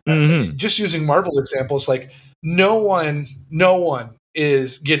 Just using Marvel examples, like no one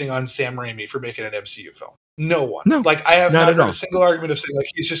is getting on Sam Raimi for making an MCU film. No one. No, like I have not heard a single argument of saying like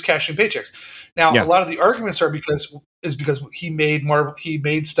he's just cashing paychecks. Now a lot of the arguments are because he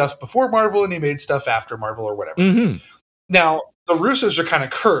made stuff before Marvel and he made stuff after Marvel or whatever. Now the Russos are kind of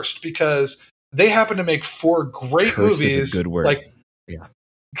cursed because they happen to make 4 great movies. Is a good word. Like,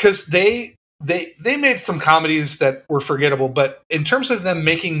 because they made some comedies that were forgettable, but in terms of them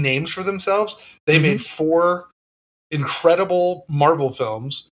making names for themselves, they made 4 incredible Marvel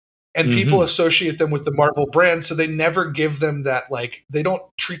films, and people associate them with the Marvel brand, so they never give them that, like, they don't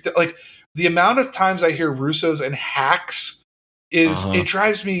treat that, like, the amount of times I hear Russos and hacks is, it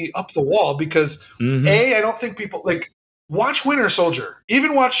drives me up the wall because, I don't think people, like, watch Winter Soldier,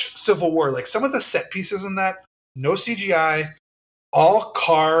 even watch Civil War, like, some of the set pieces in that, no CGI, all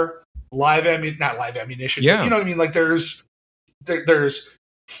car, not live ammunition, but you know what I mean? Like, there's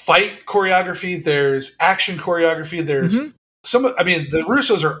fight choreography, there's action choreography, there's the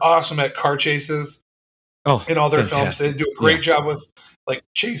Russos are awesome at car chases in all their films. They do a great job with like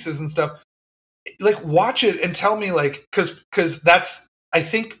chases and stuff. Like, watch it and tell me, like, because that's, I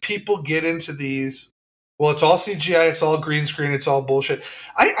think people get into these, well, it's all CGI, it's all green screen, it's all bullshit.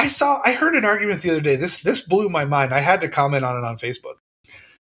 I heard an argument the other day. This blew my mind. I had to comment on it on Facebook.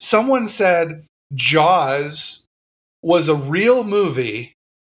 Someone said Jaws was a real movie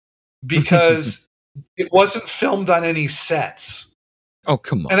because it wasn't filmed on any sets. Oh,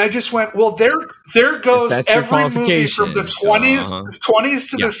 come on. And I just went, well, there goes every movie from the 20s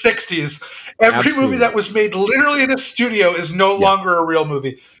to the 60s. Every movie that was made literally in a studio is no longer a real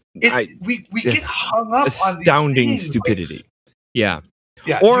movie. We get hung up on these astounding stupidity.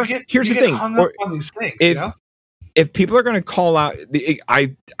 Like, or here's the thing. Hung up on these things, if people are going to call out,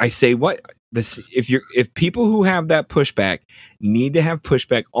 I say what this. If people who have that pushback need to have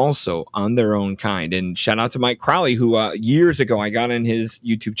pushback also on their own kind. And shout out to Mike Crowley, who years ago I got on his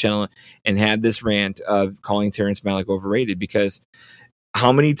YouTube channel and had this rant of calling Terrence Malick overrated, because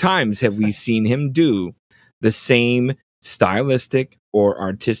how many times have we seen him do the same stylistic or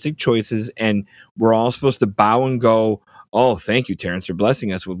artistic choices, and we're all supposed to bow and go, oh, thank you, Terrence, for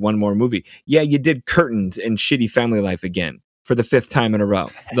blessing us with one more movie. Yeah, you did Curtains and Shitty Family Life again for the 5th time in a row.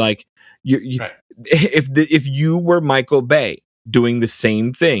 Like, if you were Michael Bay doing the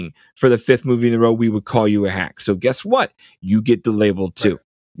same thing for the 5th movie in a row, we would call you a hack. So guess what? You get the label too.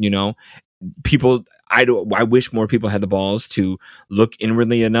 You know, people. I wish more people had the balls to look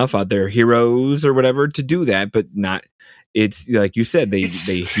inwardly enough at their heroes or whatever to do that, but not. It's like you said, they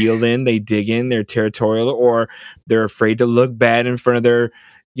heel in, they dig in, they're territorial, or they're afraid to look bad in front of their,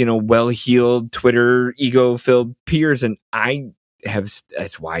 well-heeled Twitter ego-filled peers. And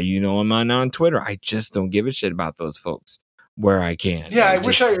that's why I'm on Twitter. I just don't give a shit about those folks where I can. Yeah, I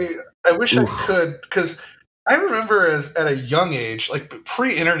wish I could, because I remember at a young age, like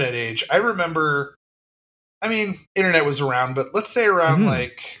pre-internet age, I remember, I mean, internet was around, but let's say around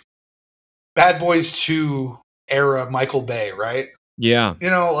like Bad Boys 2 era Michael Bay, right? Yeah.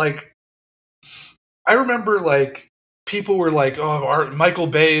 Like I remember like people were like, "Oh, Michael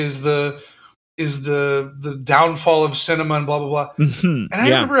Bay is the downfall of cinema," and blah blah blah. And I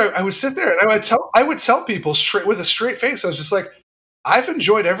remember I would sit there and I would tell people straight with a straight face. I was just like, "I've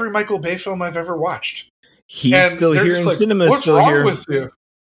enjoyed every Michael Bay film I've ever watched." He's still here in cinema. What's still wrong here with you?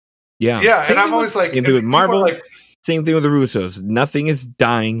 Yeah, yeah. And I'm always like, same thing with Marvel. Same thing with the Russos. Nothing is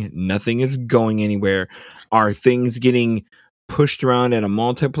dying. Nothing is going anywhere. Are things getting pushed around at a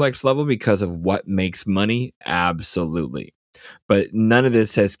multiplex level because of what makes money? Absolutely. But none of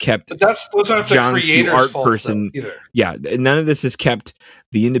this has kept those aren't John the creators' art faults, person either. Yeah, none of this has kept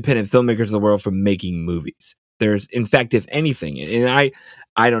the independent filmmakers of the world from making movies. There's, in fact, if anything, and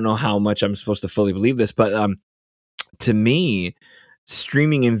I don't know how much I'm supposed to fully believe this, but to me,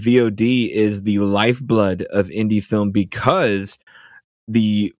 streaming in VOD is the lifeblood of indie film, because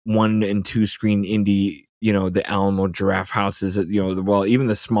the 1 and 2 screen indie, the Alamo Giraffe houses, even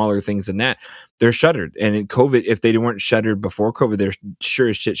the smaller things than that, they're shuttered. And in COVID, if they weren't shuttered before COVID, they're sure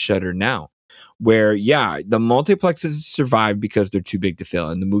as shit shuttered now. Where, the multiplexes survive because they're too big to fail,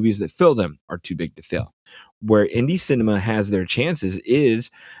 and the movies that fill them are too big to fail. Where indie cinema has their chances is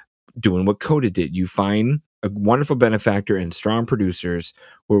doing what Coda did. You find a wonderful benefactor and strong producers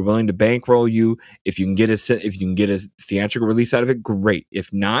who are willing to bankroll you. If you can get a theatrical release out of it, great.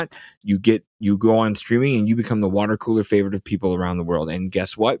 If not, you go on streaming and you become the water cooler favorite of people around the world. And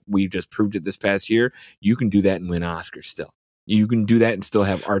guess what? We just proved it this past year. You can do that and win Oscars still. You can do that and still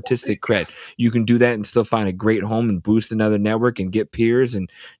have artistic cred. You can do that and still find a great home and boost another network and get peers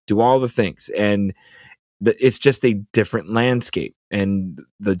and do all the things. And it's just a different landscape. And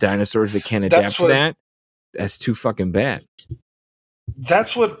the dinosaurs that can't adapt to that, that's too fucking bad.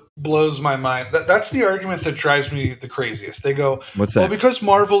 That's what blows my mind. That's the argument that drives me the craziest. They go, "What's that? Well, because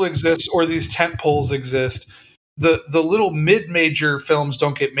Marvel exists or these tent poles exist, the little mid-major films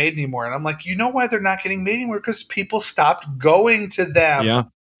don't get made anymore." And I'm like, you know why they're not getting made anymore? Because people stopped going to them. Yeah,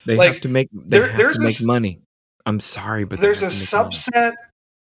 they have to make money. I'm sorry, but there's a subset.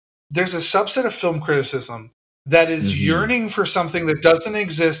 There's a subset of film criticism that is yearning for something that doesn't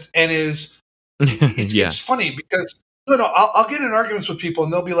exist and is. It's funny because I'll get in arguments with people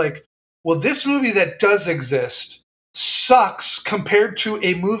and they'll be like, "Well, this movie that does exist sucks compared to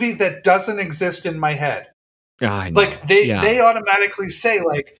a movie that doesn't exist in my head." Like they automatically say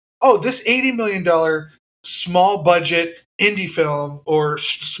like, "Oh, this $80 million small budget indie film or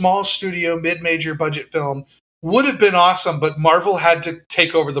small studio mid-major budget film would have been awesome, but Marvel had to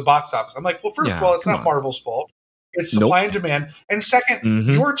take over the box office." I'm like, well, first of all, it's not Marvel's fault. It's supply and demand. And second,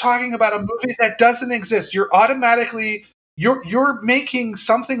 you're talking about a movie that doesn't exist. You're automatically you're making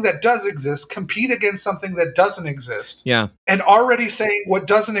something that does exist compete against something that doesn't exist. Yeah. And already saying what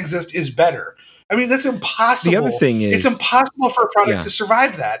doesn't exist is better. I mean, that's impossible. The other thing is, it's impossible for a product to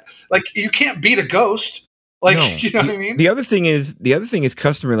survive that. Like, you can't beat a ghost. Like, you know what I mean? The other thing is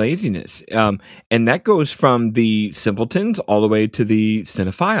customer laziness. And that goes from the simpletons all the way to the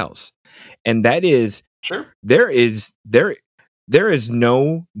cinephiles. And that is, there is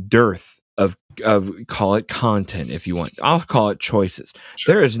no dearth of call it content if you want. I'll call it choices.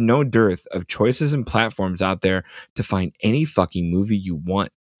 Sure. There is no dearth of choices and platforms out there to find any fucking movie you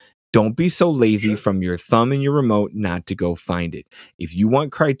want. Don't be so lazy from your thumb and your remote not to go find it. If you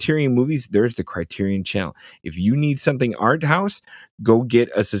want Criterion movies, there's the Criterion channel. If you need something art house, go get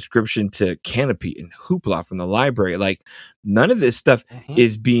a subscription to Canopy and Hoopla from the library. Like, none of this stuff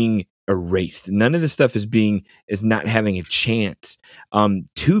is being erased. None of this stuff is not having a chance.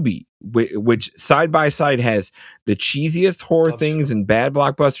 Tubi, which side by side has the cheesiest horror things and bad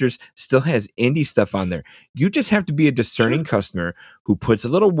blockbusters, still has indie stuff on there. You just have to be a discerning customer who puts a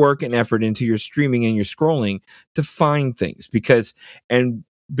little work and effort into your streaming and your scrolling to find things, because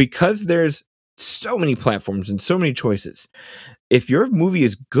there's so many platforms and so many choices. If your movie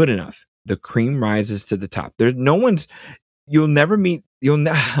is good enough, the cream rises to the top.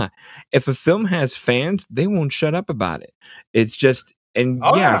 If a film has fans, they won't shut up about it. It's just,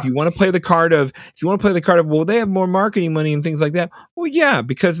 if you want to play the card of, well, they have more marketing money and things like that. Well, yeah,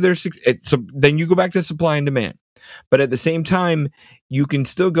 because then you go back to supply and demand. But at the same time, you can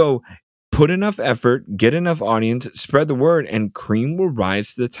still go put enough effort, get enough audience, spread the word, and cream will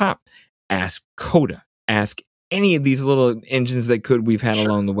rise to the top. Ask Coda. Ask any of these little engines that we've had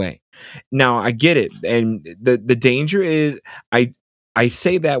along the way. Now, I get it. And the danger is, I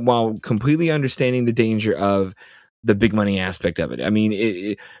say that while completely understanding the danger of the big money aspect of it. I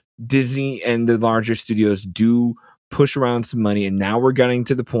mean, Disney and the larger studios do push around some money, and now we're getting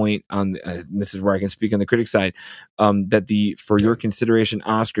to the point on this is where I can speak on the critic side, that the For Your Consideration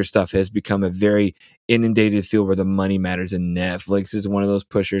Oscar stuff has become a very inundated field where the money matters, and Netflix is one of those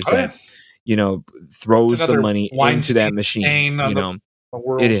pushers that throws the money into that machine. The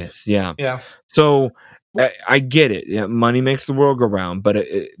world. It is, yeah. So I get it. Yeah, money makes the world go round, but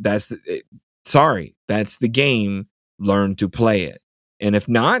that's the game. Learn to play it. And if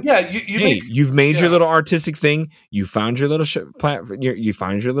not, you've made your little artistic thing. You found your little you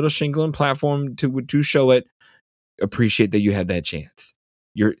find your little shingle and platform to show it. Appreciate that you had that chance.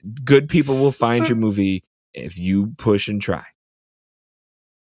 Your good people will find your movie if you push and try.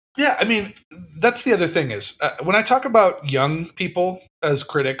 Yeah, I mean, that's the other thing is when I talk about young people as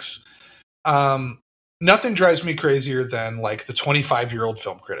critics, nothing drives me crazier than like the 25-year-old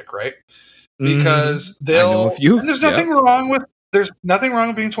film critic, right? Because and there's nothing wrong with. There's nothing wrong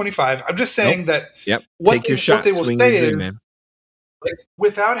with being 25. I'm just saying that what they will say is, like,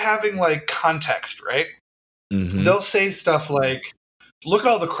 without having like context, right? Mm-hmm. They'll say stuff like, look at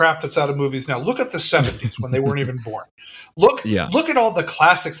all the crap that's out of movies now. Look at the 70s when they weren't even born. Look at all the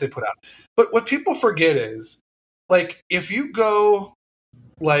classics they put out. But what people forget is, like, if you go,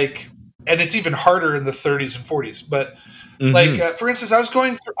 like, and it's even harder in the 30s and 40s, but like, for instance, I was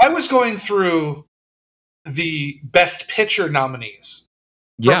going through the Best Picture nominees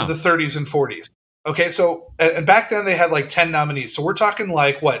from the 30s and 40s. Okay, so and back then they had like 10 nominees. So we're talking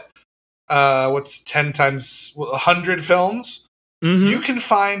like what's 10 times 100 films? Mm-hmm. You can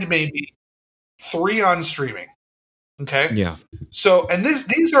find maybe 3 on streaming. Okay, yeah. So and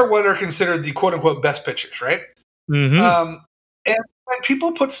these are what are considered the quote unquote best pictures, right? Mm-hmm. And when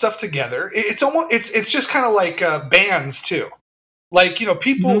people put stuff together, it's just kind of like bands too. Like,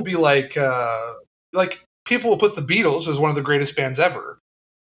 people will be like people will put the Beatles as one of the greatest bands ever.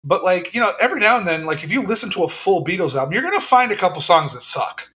 But like, every now and then, like if you listen to a full Beatles album, you're going to find a couple songs that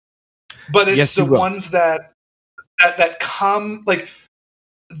suck. But it's the ones that come, like,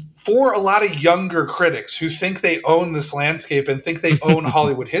 for a lot of younger critics who think they own this landscape and think they own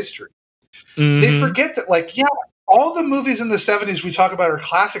Hollywood history. They forget that, like, all the movies in the 70s we talk about are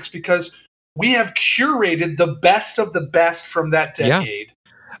classics because we have curated the best of the best from that decade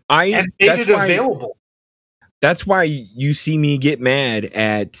and made it available. That's why you see me get mad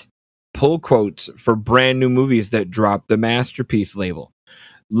at pull quotes for brand new movies that drop the masterpiece label.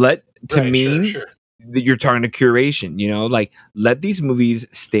 That you're talking to curation, like, let these movies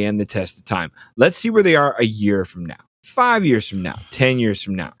stand the test of time. Let's see where they are a year from now, 5 years from now, 10 years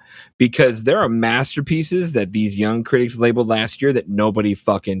from now, because there are masterpieces that these young critics labeled last year that nobody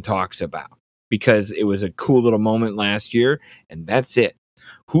fucking talks about because it was a cool little moment last year, and that's it.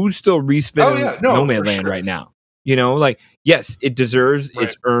 Who's still respinning No Man's Land right now? Like, yes, it deserves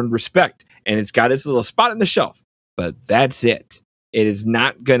its earned respect, and it's got its little spot on the shelf, but that's it. It is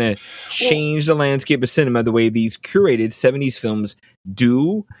not going to change the landscape of cinema the way these curated 70s films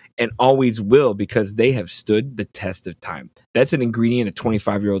do and always will, because they have stood the test of time. That's an ingredient a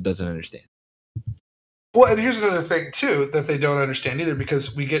 25-year-old doesn't understand. Well, and here's another thing, too, that they don't understand either,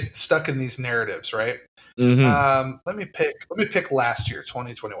 because we get stuck in these narratives, right? Mm-hmm. Let me pick last year,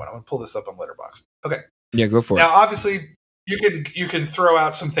 2021. I'm going to pull this up on Letterboxd. Okay. Yeah, go for it. Now, obviously, you can throw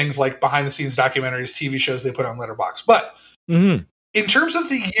out some things like behind-the-scenes documentaries, TV shows they put on Letterboxd. But in terms of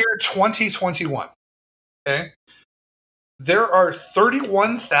the year 2021, okay, there are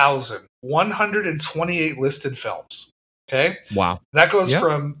 31,128 listed films. Okay. Wow. That goes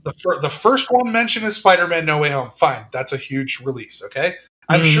from the first one mentioned is Spider-Man No Way Home. Fine. That's a huge release. Okay.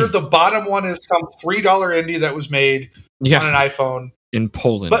 I'm sure the bottom one is some $3 indie that was made on an iPhone in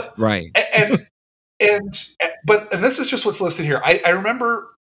Poland. But, right. And this is just what's listed here. I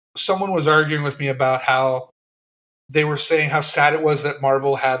remember someone was arguing with me about how they were saying how sad it was that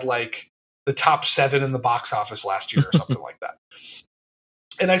Marvel had like the top 7 in the box office last year or something like that.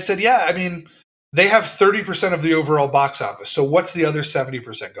 And I said, yeah, I mean, they have 30% of the overall box office. So what's the other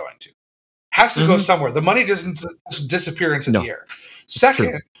 70% going to? Has to go somewhere. The money doesn't disappear into the air.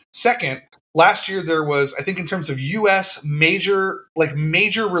 Second, last year there was, I think, in terms of U.S. major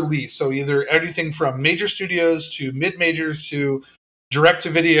release. So either everything from major studios to mid-majors to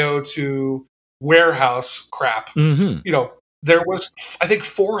direct-to-video to warehouse crap. There was, I think,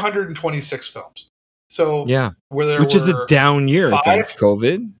 426 films. So which is a down year thanks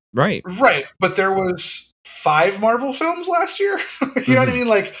COVID. Right. Right. But there was 5 Marvel films last year. You know what I mean?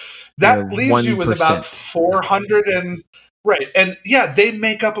 Like that leaves you with 1%. about 400 and right. And yeah, they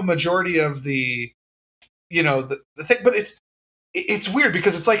make up a majority of the, you know, the thing, but it's weird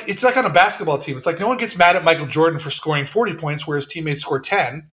because it's like on a basketball team. It's like no one gets mad at Michael Jordan for scoring 40 points where his teammates score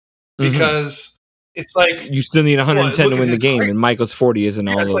 10 because it's like you still need 110 to win the game, and Michael's 40 isn't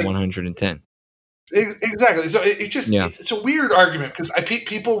all of like, 110. Exactly. So it's a weird argument because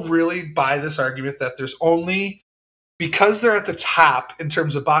people really buy this argument that there's only because they're at the top in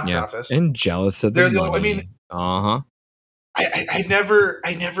terms of box office and jealous of the money. I mean, I never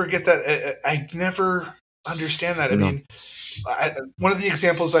get that. I never understand that. I mean, one of the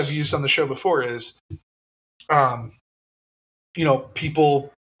examples I've used on the show before is, you know,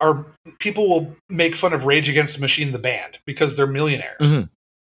 people will make fun of Rage Against the Machine, the band, because they're millionaires.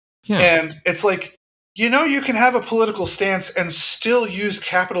 Yeah. And it's like, you know, you can have a political stance and still use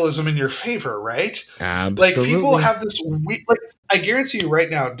capitalism in your favor, right? Absolutely. Like people have this like I guarantee you right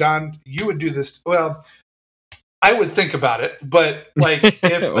now, Don, you would do this. Well, I would think about it, but like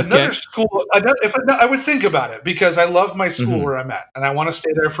if another school, I would think about it because I love my school where I'm at and I want to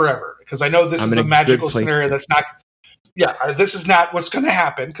stay there forever because I know this is a magical scenario that's not. Yeah, this is not what's going to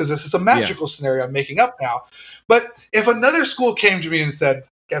happen because this is a magical scenario I'm making up now. But if another school came to me and said,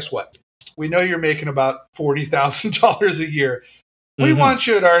 guess what? We know you're making about $40,000 a year. We want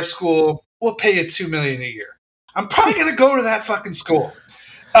you at our school. We'll pay you $2 million a year. I'm probably going to go to that fucking school.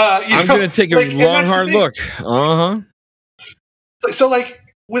 I'm going to take a long, hard look. So, like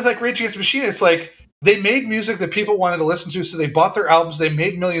with like Rage Against the Machine, it's like they made music that people wanted to listen to, so they bought their albums. They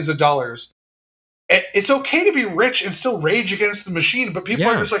made millions of dollars. It's okay to be rich and still rage against the machine, but people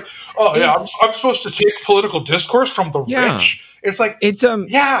are just like, "Oh yeah, I'm supposed to take political discourse from the rich." It's like it's also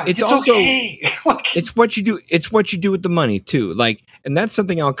okay. Like, it's what you do. It's what you do with the money too. Like, and that's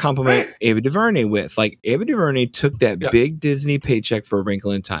something I'll compliment Ava DuVernay with. Like, Ava DuVernay took that big Disney paycheck for A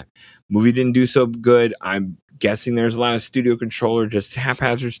Wrinkle in Time. Movie didn't do so good. I'm guessing there's a lot of studio control or just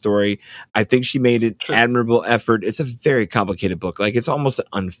haphazard story. I think she made it admirable effort. It's a very complicated book. Like, it's almost an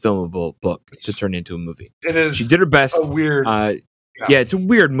unfilmable book to turn into a movie. It is. She did her best. A weird. It's a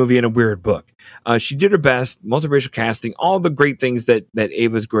weird movie and a weird book. She did her best, multiracial casting, all the great things that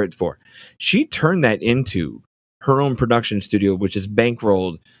Ava's great for. She turned that into her own production studio, which has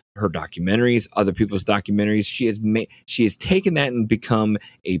bankrolled her documentaries, other people's documentaries. She has taken that and become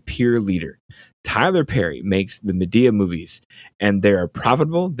a peer leader. Tyler Perry makes the Medea movies, and they are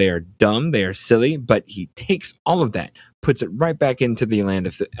profitable, they are dumb, they are silly, but he takes all of that, puts it right back into the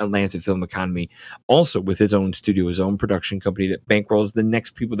Atlanta film economy, also with his own studio, his own production company that bankrolls the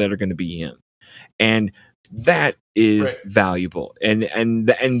next people that are going to be him. And that is valuable. And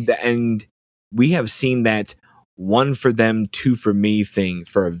we have seen that 1 for them, 2 for me thing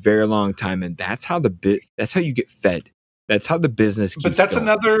for a very long time. And that's how that's how you get fed. That's how the business keeps going.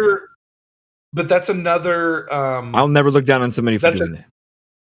 But that's another. I'll never look down on somebody for doing that.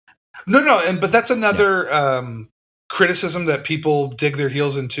 No, but that's another criticism that people dig their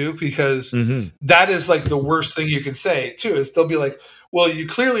heels into because that is like the worst thing you can say too. Is they'll be like, "Well, you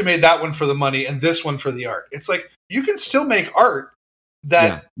clearly made that one for the money and this one for the art." It's like you can still make art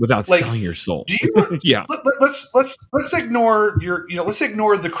that without selling your soul. Do you? Let's ignore let's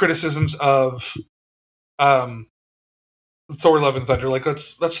ignore the criticisms of Thor: Love and Thunder. Like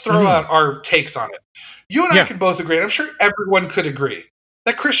let's throw out our takes on it. You and I can both agree, and I'm sure everyone could agree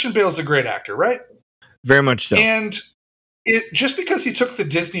that Christian Bale's a great actor, right? Very much so. And just because he took the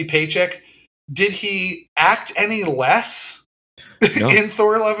Disney paycheck, did he act any less in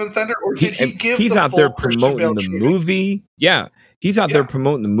Thor: Love and Thunder, or did he give? He's the out full there Christian promoting the movie. Yeah, he's out there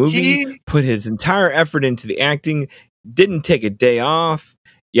promoting the movie. Put his entire effort into the acting. Didn't take a day off.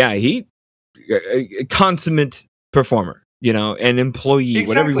 Yeah, he a consummate performer. An employee,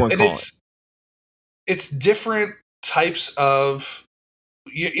 whatever you want to call it. It's different types of.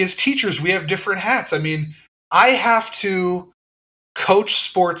 As teachers, we have different hats. I mean, I have to coach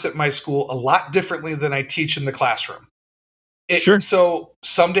sports at my school a lot differently than I teach in the classroom. So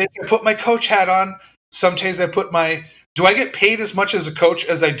some days I put my coach hat on. Some days I put do I get paid as much as a coach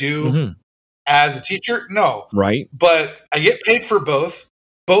as I do as a teacher? No. Right. But I get paid for both.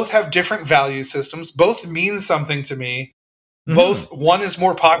 Both have different value systems. Both mean something to me. Both, one is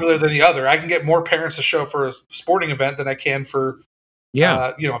more popular than the other. I can get more parents to show up for a sporting event than I can for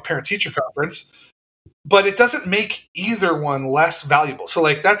a parent-teacher conference. But it doesn't make either one less valuable. So,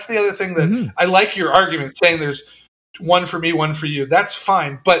 like, that's the other thing that I like your argument, saying there's one for me, one for you. That's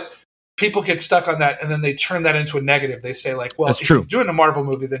fine. But people get stuck on that, and then they turn that into a negative. They say, like, well, if he's doing a Marvel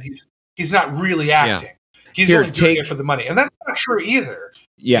movie, then he's not really acting. He's only doing it for the money. And that's not true either.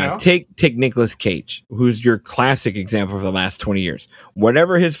 Yeah, take Nicolas Cage, who's your classic example for the last 20 years.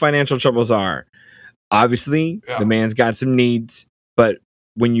 Whatever his financial troubles are, obviously the man's got some needs, but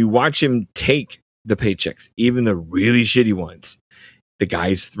when you watch him take the paychecks, even the really shitty ones, the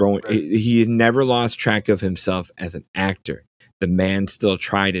guy's throwing. Right. He never lost track of himself as an actor. The man still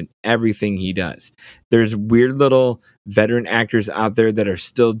tried in everything he does. There's weird little veteran actors out there that are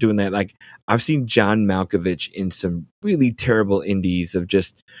still doing that. Like I've seen John Malkovich in some really terrible indies of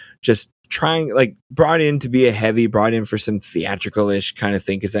just trying, like brought in to be brought in for some theatrical-ish kind of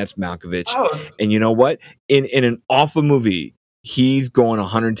thing because that's Malkovich. Oh. And you know what? In an awful movie, he's going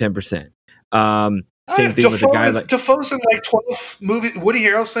 110%. Same thing with a guy like Dafoe's in like 12 movies. Woody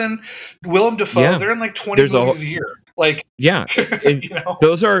Harrelson, Willem Dafoe, they're in like 20 movies a year. Like, yeah, and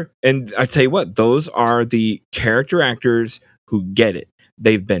those are, and I tell you what, those are the character actors who get it.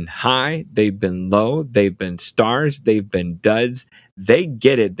 They've been high, they've been low, they've been stars, they've been duds. They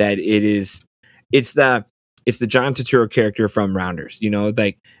get it that it's the John Turturro character from Rounders.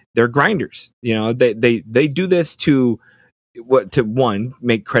 Like they're grinders. They do this to one,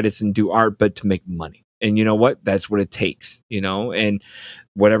 make credits and do art, but to make money. And you know what? That's what it takes, and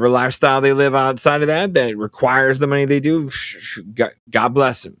whatever lifestyle they live outside of that requires the money they do, God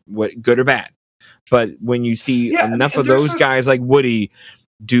bless them, good or bad. But when you see enough of those guys like Woody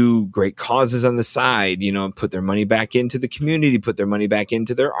do great causes on the side, put their money back into the community, put their money back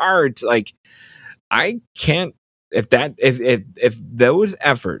into their art, like I can't, if those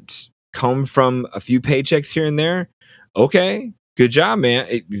efforts come from a few paychecks here and there, okay, good job,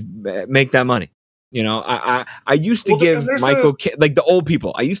 man. Make that money. I used to give Michael like the old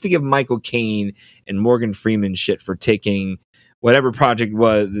people. I used to give Michael Caine and Morgan Freeman shit for taking whatever project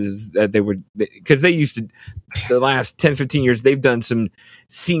was that they would, because they used to, the last 10, 15 years, they've done some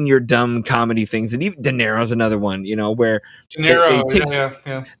senior dumb comedy things. And even De Niro's another one, where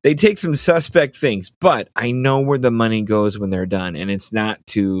they take some suspect things, but I know where the money goes when they're done. And it's not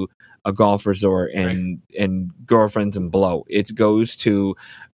to a golf resort and girlfriends and blow. It goes to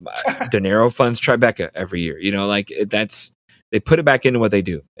De Niro funds Tribeca every year. They put it back into what they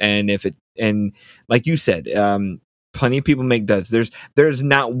do. And like you said, plenty of people make duds. There's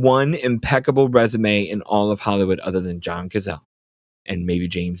not one impeccable resume in all of Hollywood other than John Cazale and maybe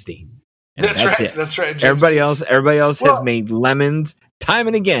James Dean. And that's right. It. That's right. Everybody else has made lemons time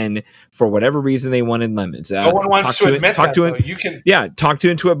and again for whatever reason they wanted lemons. No one wants to admit that. You can talk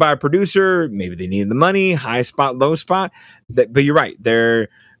into it by a producer. Maybe they needed the money, high spot, low spot. But you're right.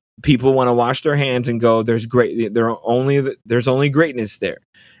 People want to wash their hands and go, there's only greatness there.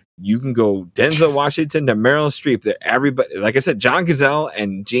 You can go Denzel Washington to Meryl Streep. Everybody, like I said, John Cazale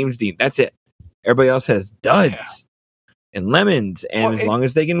and James Dean. That's it. Everybody else has duds and lemons, and as long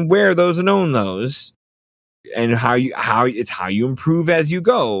as they can wear those and own those, and how you improve as you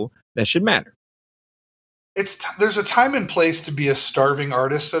go, that should matter. There's a time and place to be a starving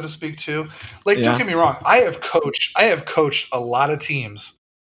artist, so to speak, too. Like, don't get me wrong. I have coached a lot of teams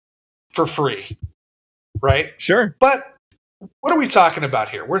for free, right? Sure. But what are we talking about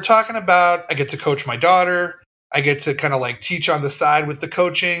here? We're talking about I get to coach my daughter. I get to kind of like teach on the side with the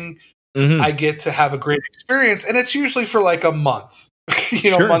coaching. Mm-hmm. I get to have a great experience, and it's usually for like a month,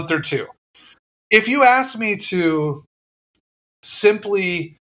 a month or two. If you ask me to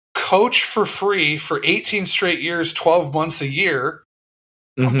simply coach for free for 18 straight years, 12 months a year,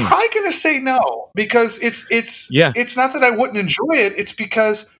 I'm probably going to say no, because it's not that I wouldn't enjoy it. It's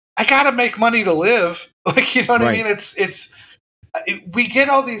because I got to make money to live. Like, you know what I mean? We get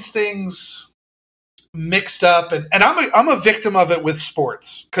all these things mixed up, and I'm a victim of it with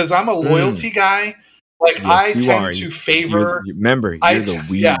sports because I'm a loyalty guy. Like, yes, I tend to favor. You're the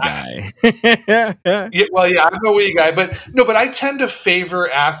weed guy. I'm the weed guy, but I tend to favor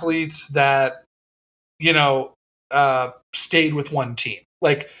athletes that stayed with one team.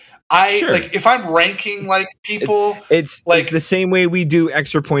 Like, like if I'm ranking like people, it's the same way we do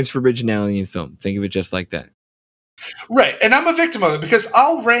extra points for originality in film. Think of it just like that. Right. And I'm a victim of it because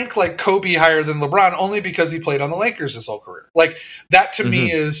I'll rank like Kobe higher than LeBron only because he played on the Lakers his whole career. Like, that to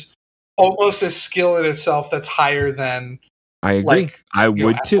me is almost a skill in itself that's higher than I agree. Like, I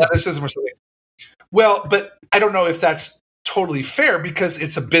would too. Athleticism or something. Well, but I don't know if that's totally fair because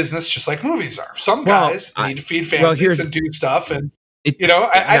it's a business just like movies are. Some guys need to feed families and do stuff, and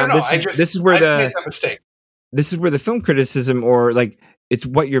I don't know. This is where I made that mistake. This is where the film criticism, or like, it's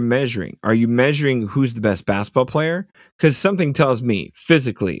what you're measuring. Are you measuring who's the best basketball player? Because something tells me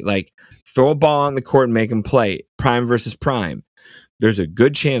physically, like, throw a ball on the court and make him play prime versus prime. There's a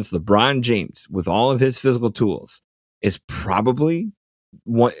good chance LeBron James, with all of his physical tools, is probably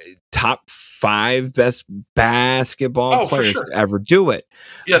top 5 best basketball for players sure. to ever do it.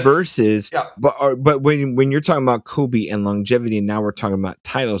 Yes. Versus, Yeah. but when you're talking about Kobe and longevity, and now we're talking about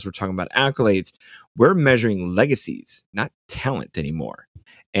titles, we're talking about accolades, we're measuring legacies, not talent anymore.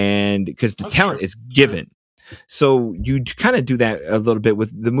 And because the That's talent true. is given. So you kind of do that a little bit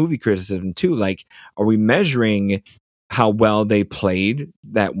with the movie criticism too. Like, are we measuring how well they played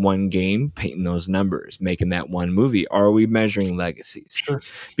that one game, painting those numbers, making that one movie? Or are we measuring legacies? Sure.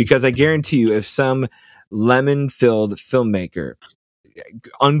 Because I guarantee you, if some lemon-filled filmmaker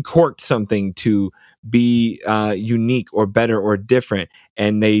uncorked something to be unique or better or different,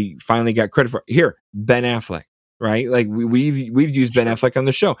 and they finally got credit for here, Ben Affleck. Right, like we've used Ben Affleck on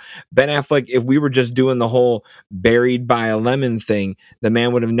the show. Ben Affleck, if we were just doing the whole buried by a lemon thing, the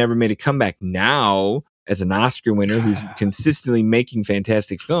man would have never made a comeback. Now, as an Oscar winner who's consistently making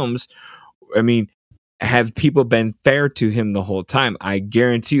fantastic films, I mean, have people been fair to him the whole time? I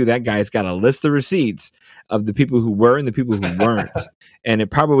guarantee you that guy's got a list of receipts of the people who were and the people who weren't, and it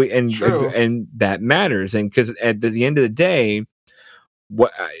probably and that matters. And because at the end of the day,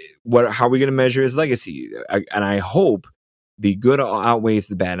 how are we going to measure his legacy? And I hope the good outweighs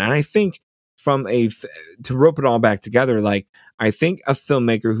the bad. And I think to rope it all back together, like I think a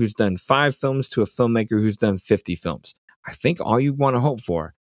filmmaker who's done 5 films to a filmmaker who's done 50 films, I think all you want to hope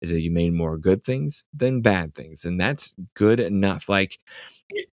for is that you made more good things than bad things. And that's good enough. Like,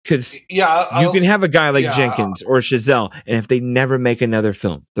 because you can have a guy like Jenkins or Chazelle, and if they never make another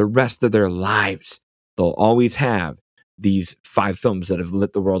film, the rest of their lives, they'll always have these 5 films that have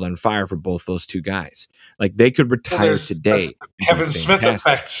lit the world on fire for both those two guys. Like they could retire today. Kevin Smith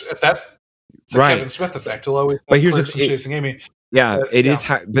effect at that. It's right. Kevin Smith effect. But here's the Chasing Amy. Yeah, it is.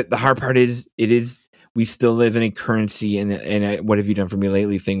 But the hard part is, we still live in a currency and what have you done for me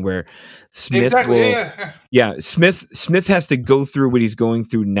lately thing where Smith Smith has to go through what he's going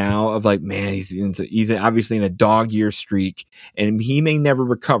through now of like, man, he's obviously in a dog year streak and he may never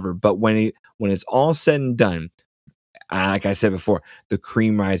recover. But when it's all said and done, like I said before, the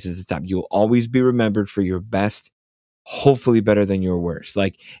cream rises to the top. You'll always be remembered for your best, hopefully better than your worst.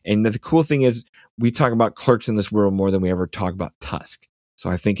 Like, and the cool thing is we talk about clerks in this world more than we ever talk about Tusk. So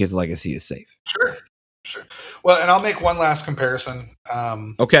I think his legacy is safe. Sure. Well, and I'll make one last comparison.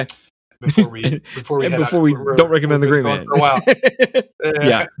 Okay. Before we don't recommend the Green Man for a while.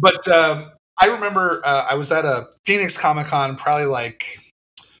 Yeah. But I remember I was at a Phoenix Comic-Con probably like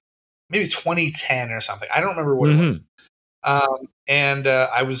maybe 2010 or something. I don't remember what it was. And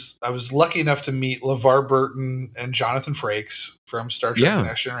I was lucky enough to meet LeVar Burton and Jonathan Frakes from Star Trek: The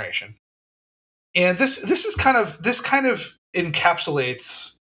Next Generation. And this kind of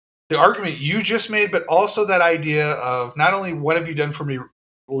encapsulates the argument you just made, but also that idea of not only what have you done for me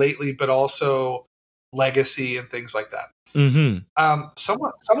lately, but also legacy and things like that. Mm-hmm.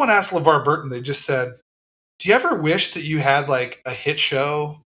 Someone asked LeVar Burton. They just said, "Do you ever wish that you had like a hit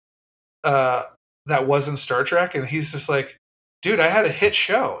show that wasn't Star Trek?" And he's just like, "Dude, I had a hit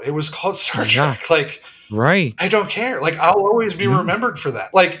show. It was called Star Trek. Like, right? I don't care. Like, I'll always be remembered for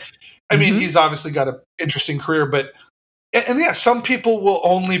that." Like, I mean, he's obviously got an interesting career, but some people will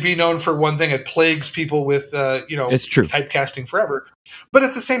only be known for one thing. It plagues people with it's true, typecasting forever. But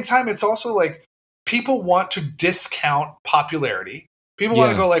at the same time, it's also like people want to discount popularity. People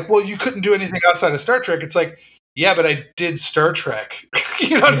want to go like, "Well, you couldn't do anything outside of Star Trek." It's like, yeah, but I did Star Trek.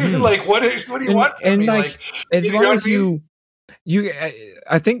 You know what I mean? Like, what do you want from me? Like, as long as you,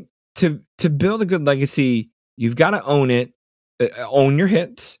 I think to build a good legacy, you've got to own it, own your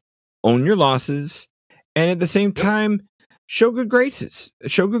hits, own your losses, and at the same time, show good graces.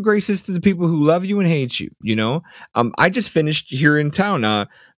 Show good graces to the people who love you and hate you. You know, I just finished here in town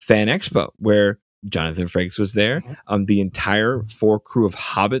Fan Expo where Jonathan Frakes was there. The entire 4 crew of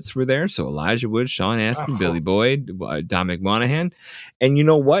Hobbits were there. So Elijah Wood, Sean Astin, Billy Boyd, Dominic Monaghan. And you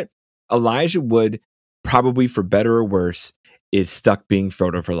know what? Elijah Wood, probably for better or worse, is stuck being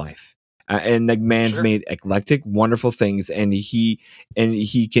Frodo for life. And the man's made eclectic, wonderful things, and he's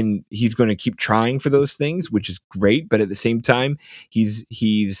going to keep trying for those things, which is great. But at the same time,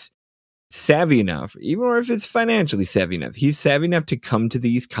 he's savvy enough, even if it's financially savvy enough. He's savvy enough to come to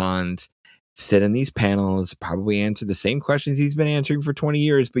these cons, sit in these panels, probably answer the same questions he's been answering for 20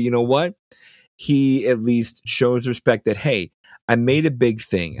 years. But you know what? He at least shows respect that, hey, I made a big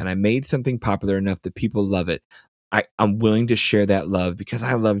thing and I made something popular enough that people love it. I'm willing to share that love because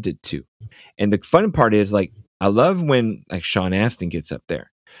I loved it too. And the fun part is, like, I love when like Sean Astin gets up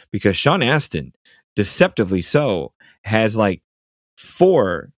there, because Sean Astin, deceptively so, has like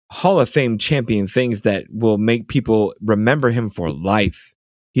 4 Hall of Fame champion things that will make people remember him for life.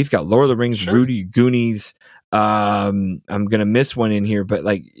 He's got Lord of the Rings, Rudy, Goonies, I'm gonna miss one in here, but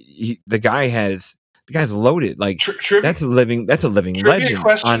like the guy's loaded. Like that's a living trivia legend.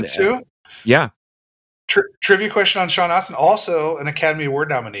 Question too. Yeah. Trivia question on Sean Astin, also an Academy Award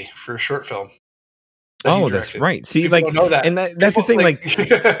nominee for a short film. Oh, that's right. See, people don't know that, and that's the thing. Like,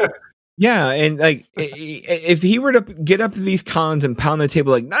 yeah, and like if he were to get up to these cons and pound the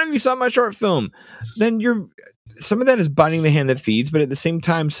table, like none of you saw my short film, then some of that is biting the hand that feeds, but at the same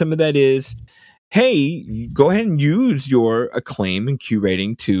time, some of that is, hey, go ahead and use your acclaim and Q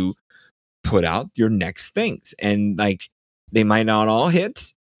rating to put out your next things, and like they might not all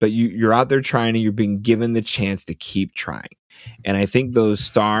hit, but you're out there trying, and you're being given the chance to keep trying. And I think those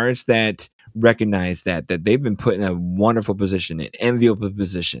stars that recognize that they've been put in a wonderful position, an enviable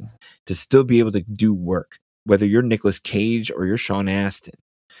position to still be able to do work, whether you're Nicolas Cage or you're Sean Astin.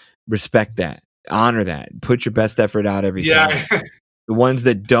 Respect that, honor that, put your best effort out every time. The ones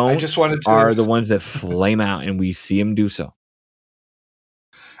that don't are the ones that flame out, and we see them do so.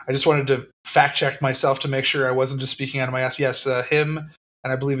 I just wanted to fact check myself to make sure I wasn't just speaking out of my ass. Yes, him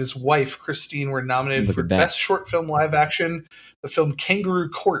and I believe his wife, Christine, were nominated for Best Short Film Live Action, the film Kangaroo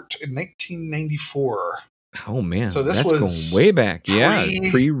Court in 1994. Oh, man. So this was going way back. Yeah.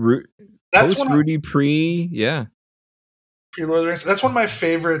 Post-Rudy, yeah. Pre-Lord of the Rings. That's one of my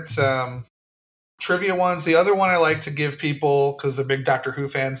favorite trivia ones. The other one I like to give people, because they're big Doctor Who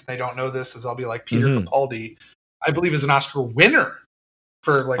fans, and they don't know this, is I'll be like, Peter Capaldi, I believe, is an Oscar winner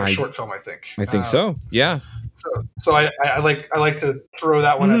for like a short film, I think. I think so, yeah. So I like to throw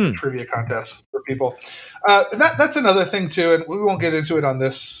that one at the trivia contest for people. That's another thing too, and we won't get into it on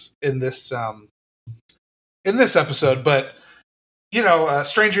this in this episode. But you know,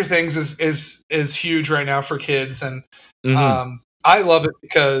 Stranger Things is huge right now for kids, and I love it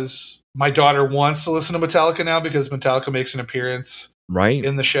because my daughter wants to listen to Metallica now because Metallica makes an appearance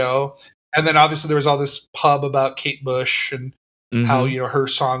in the show, and then obviously there was all this pub about Kate Bush and how, you know, her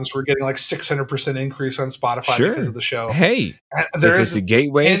songs were getting like 600% increase on Spotify because of the show. Hey, if it's a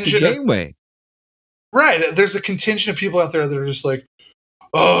gateway, it's a gateway. Right. There's a contingent of people out there that are just like,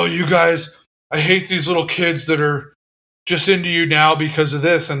 oh, you guys, I hate these little kids that are just into you now because of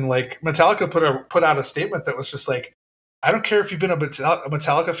this. And like Metallica put out a statement that was just like, I don't care if you've been a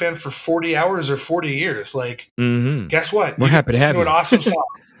Metallica fan for 40 hours or 40 years. Like, guess what? We're happy to have you. An awesome song.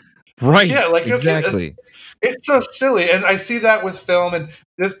 Right. Yeah, like exactly. It's so silly, and I see that with film, and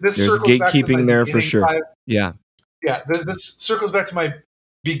this There's circles gatekeeping back to there for sure. Yeah. This circles back to my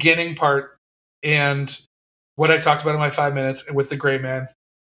beginning part, and what I talked about in my 5 minutes with The Gray Man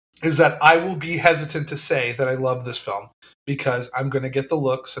is that I will be hesitant to say that I love this film because I'm going to get the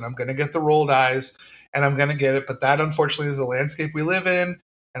looks and I'm going to get the rolled eyes and I'm going to get it, but that unfortunately is the landscape we live in,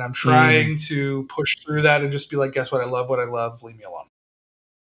 and I'm trying to push through that and just be like, guess what? I love what I love. Leave me alone.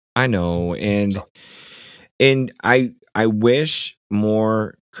 I know, and I wish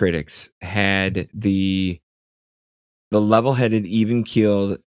more critics had the level-headed,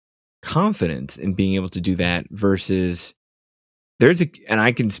 even-keeled confidence in being able to do that versus and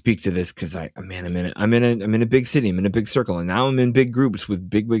I can speak to this because I'm in a big city, I'm in a big circle, and now I'm in big groups with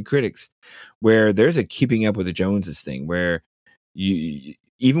big critics where there's a keeping up with the Joneses thing where you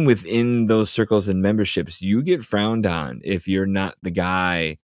even within those circles and memberships, you get frowned on if you're not the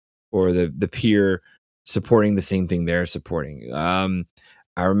guy or the peer supporting the same thing they're supporting. I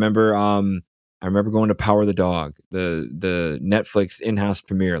remember going to Power the Dog, the Netflix in-house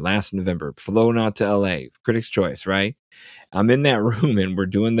premiere last November, flown out to LA, Critics' Choice, right? I'm in that room and we're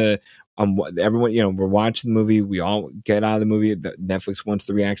doing everyone, you know, we're watching the movie. We all get out of the movie. Netflix wants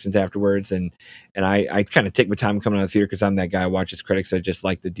the reactions afterwards. And I kind of take my time coming out of the theater because I'm that guy who watches critics. I just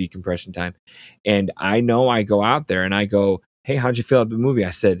like the decompression time. And I know I go out there and I go, hey, how'd you feel about the movie?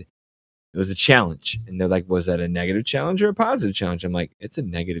 I said, it was a challenge. And they're like, was that a negative challenge or a positive challenge? I'm like, it's a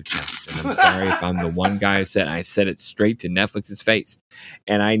negative challenge. And I'm sorry if I'm the one guy who said, I said it straight to Netflix's face.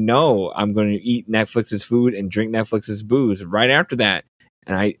 And I know I'm going to eat Netflix's food and drink Netflix's booze right after that.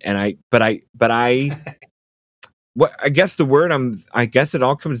 But I guess the word I guess it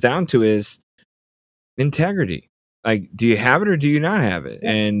all comes down to is integrity. Like, do you have it or do you not have it?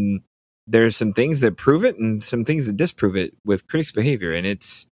 And there's some things that prove it and some things that disprove it with critics' behavior. And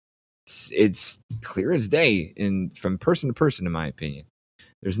it's clear as day from person to person, in my opinion.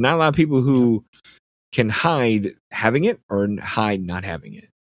 There's not a lot of people who can hide having it or hide not having it.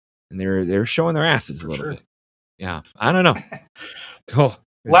 And they're showing their asses a little bit. Yeah. I don't know.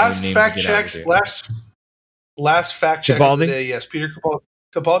 Last fact check of the day. Yes, Peter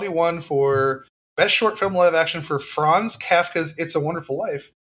Capaldi won for Best Short Film Live Action for Franz Kafka's It's a Wonderful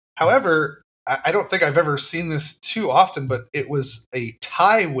Life. However, I don't think I've ever seen this too often, but it was a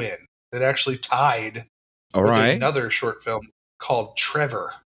tie win that actually tied All with right. another short film called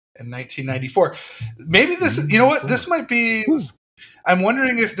Trevor in 1994. Maybe this, you know what, this might be, I'm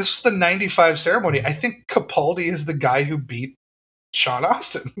wondering if this was the 95 ceremony. I think Capaldi is the guy who beat Sean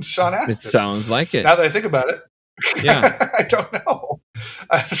Astin. It sounds like it. Now that I think about it. Yeah. I don't know.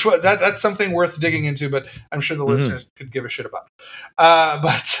 That's something worth digging into, but I'm sure the listeners could give a shit about.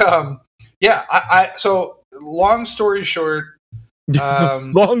 So long story short,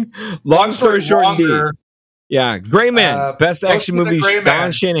 long story short, longer, indeed. Yeah, Gray Man, best action movie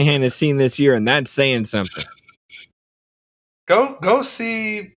Don Shanahan has seen this year, and that's saying something. Go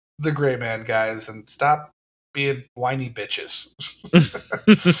see The Gray Man, guys, and stop being whiny bitches.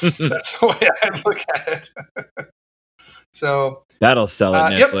 That's the way I look at it. So that'll sell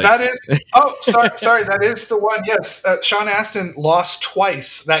it. Yep, that is. Oh, sorry, that is the one. Yes, Sean Astin lost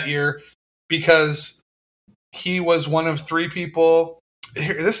twice that year because he was one of three people.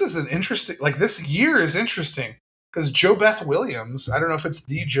 This is an interesting. Like, this year is interesting because Jo Beth Williams. I don't know if it's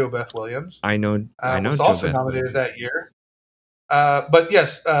the Jo Beth Williams. I know. Was also nominated that year. But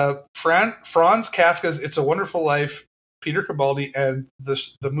yes, Franz Kafka's "It's a Wonderful Life," Peter Capaldi, and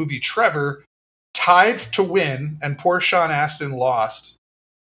the movie Trevor tied to win, and poor Sean Astin lost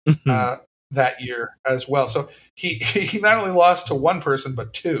that year as well. So he not only lost to one person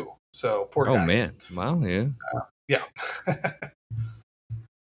but two. So poor guy. Oh man! Wow. Yeah. Yeah.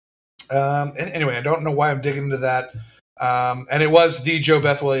 And anyway, I don't know why I'm digging into that. And it was the Jo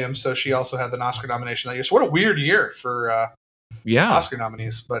Beth Williams, so she also had an Oscar nomination that year. So what a weird year for Oscar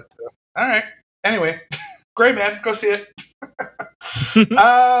nominees. But all right. Anyway, Gray Man, go see it.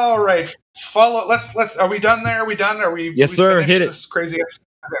 All right. Let's. Are we done there? Are we done? Are we? Yes, sir. Hit this crazy episode?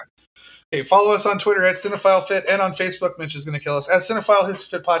 Okay. Hey, follow us on Twitter at CinephileFit and on Facebook. Mitch is going to kill us at Cinephile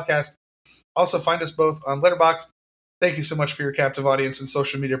History Fit Podcast. Also, find us both on Letterboxd. Thank you so much for your captive audience and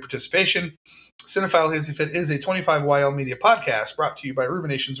social media participation. Cinephile Hissy Fit is a 25YL media podcast brought to you by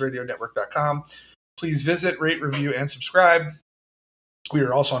RuminationsRadioNetwork.com. Please visit, rate, review, and subscribe. We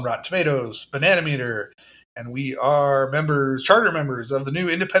are also on Rotten Tomatoes, Banana Meter, and we are charter members of the new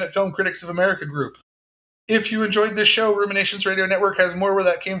Independent Film Critics of America group. If you enjoyed this show, Ruminations Radio Network has more where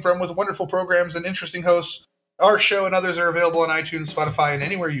that came from with wonderful programs and interesting hosts. Our show and others are available on iTunes, Spotify, and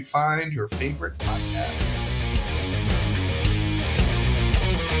anywhere you find your favorite podcasts.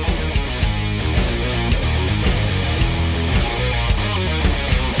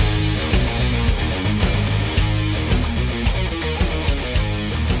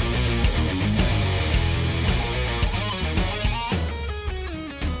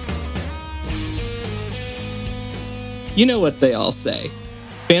 You know what they all say.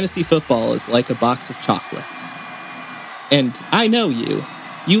 Fantasy football is like a box of chocolates. And I know you.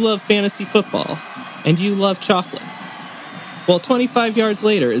 You love fantasy football. And you love chocolates. Well, 25 Yards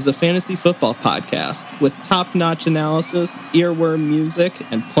Later is a fantasy football podcast with top-notch analysis, earworm music,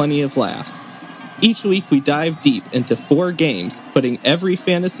 and plenty of laughs. Each week we dive deep into 4 games, putting every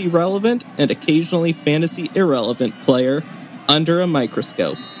fantasy relevant and occasionally fantasy irrelevant player under a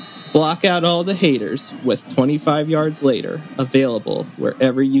microscope. Block out all the haters with 25 Yards Later, available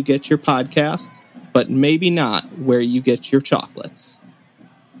wherever you get your podcasts, but maybe not where you get your chocolates.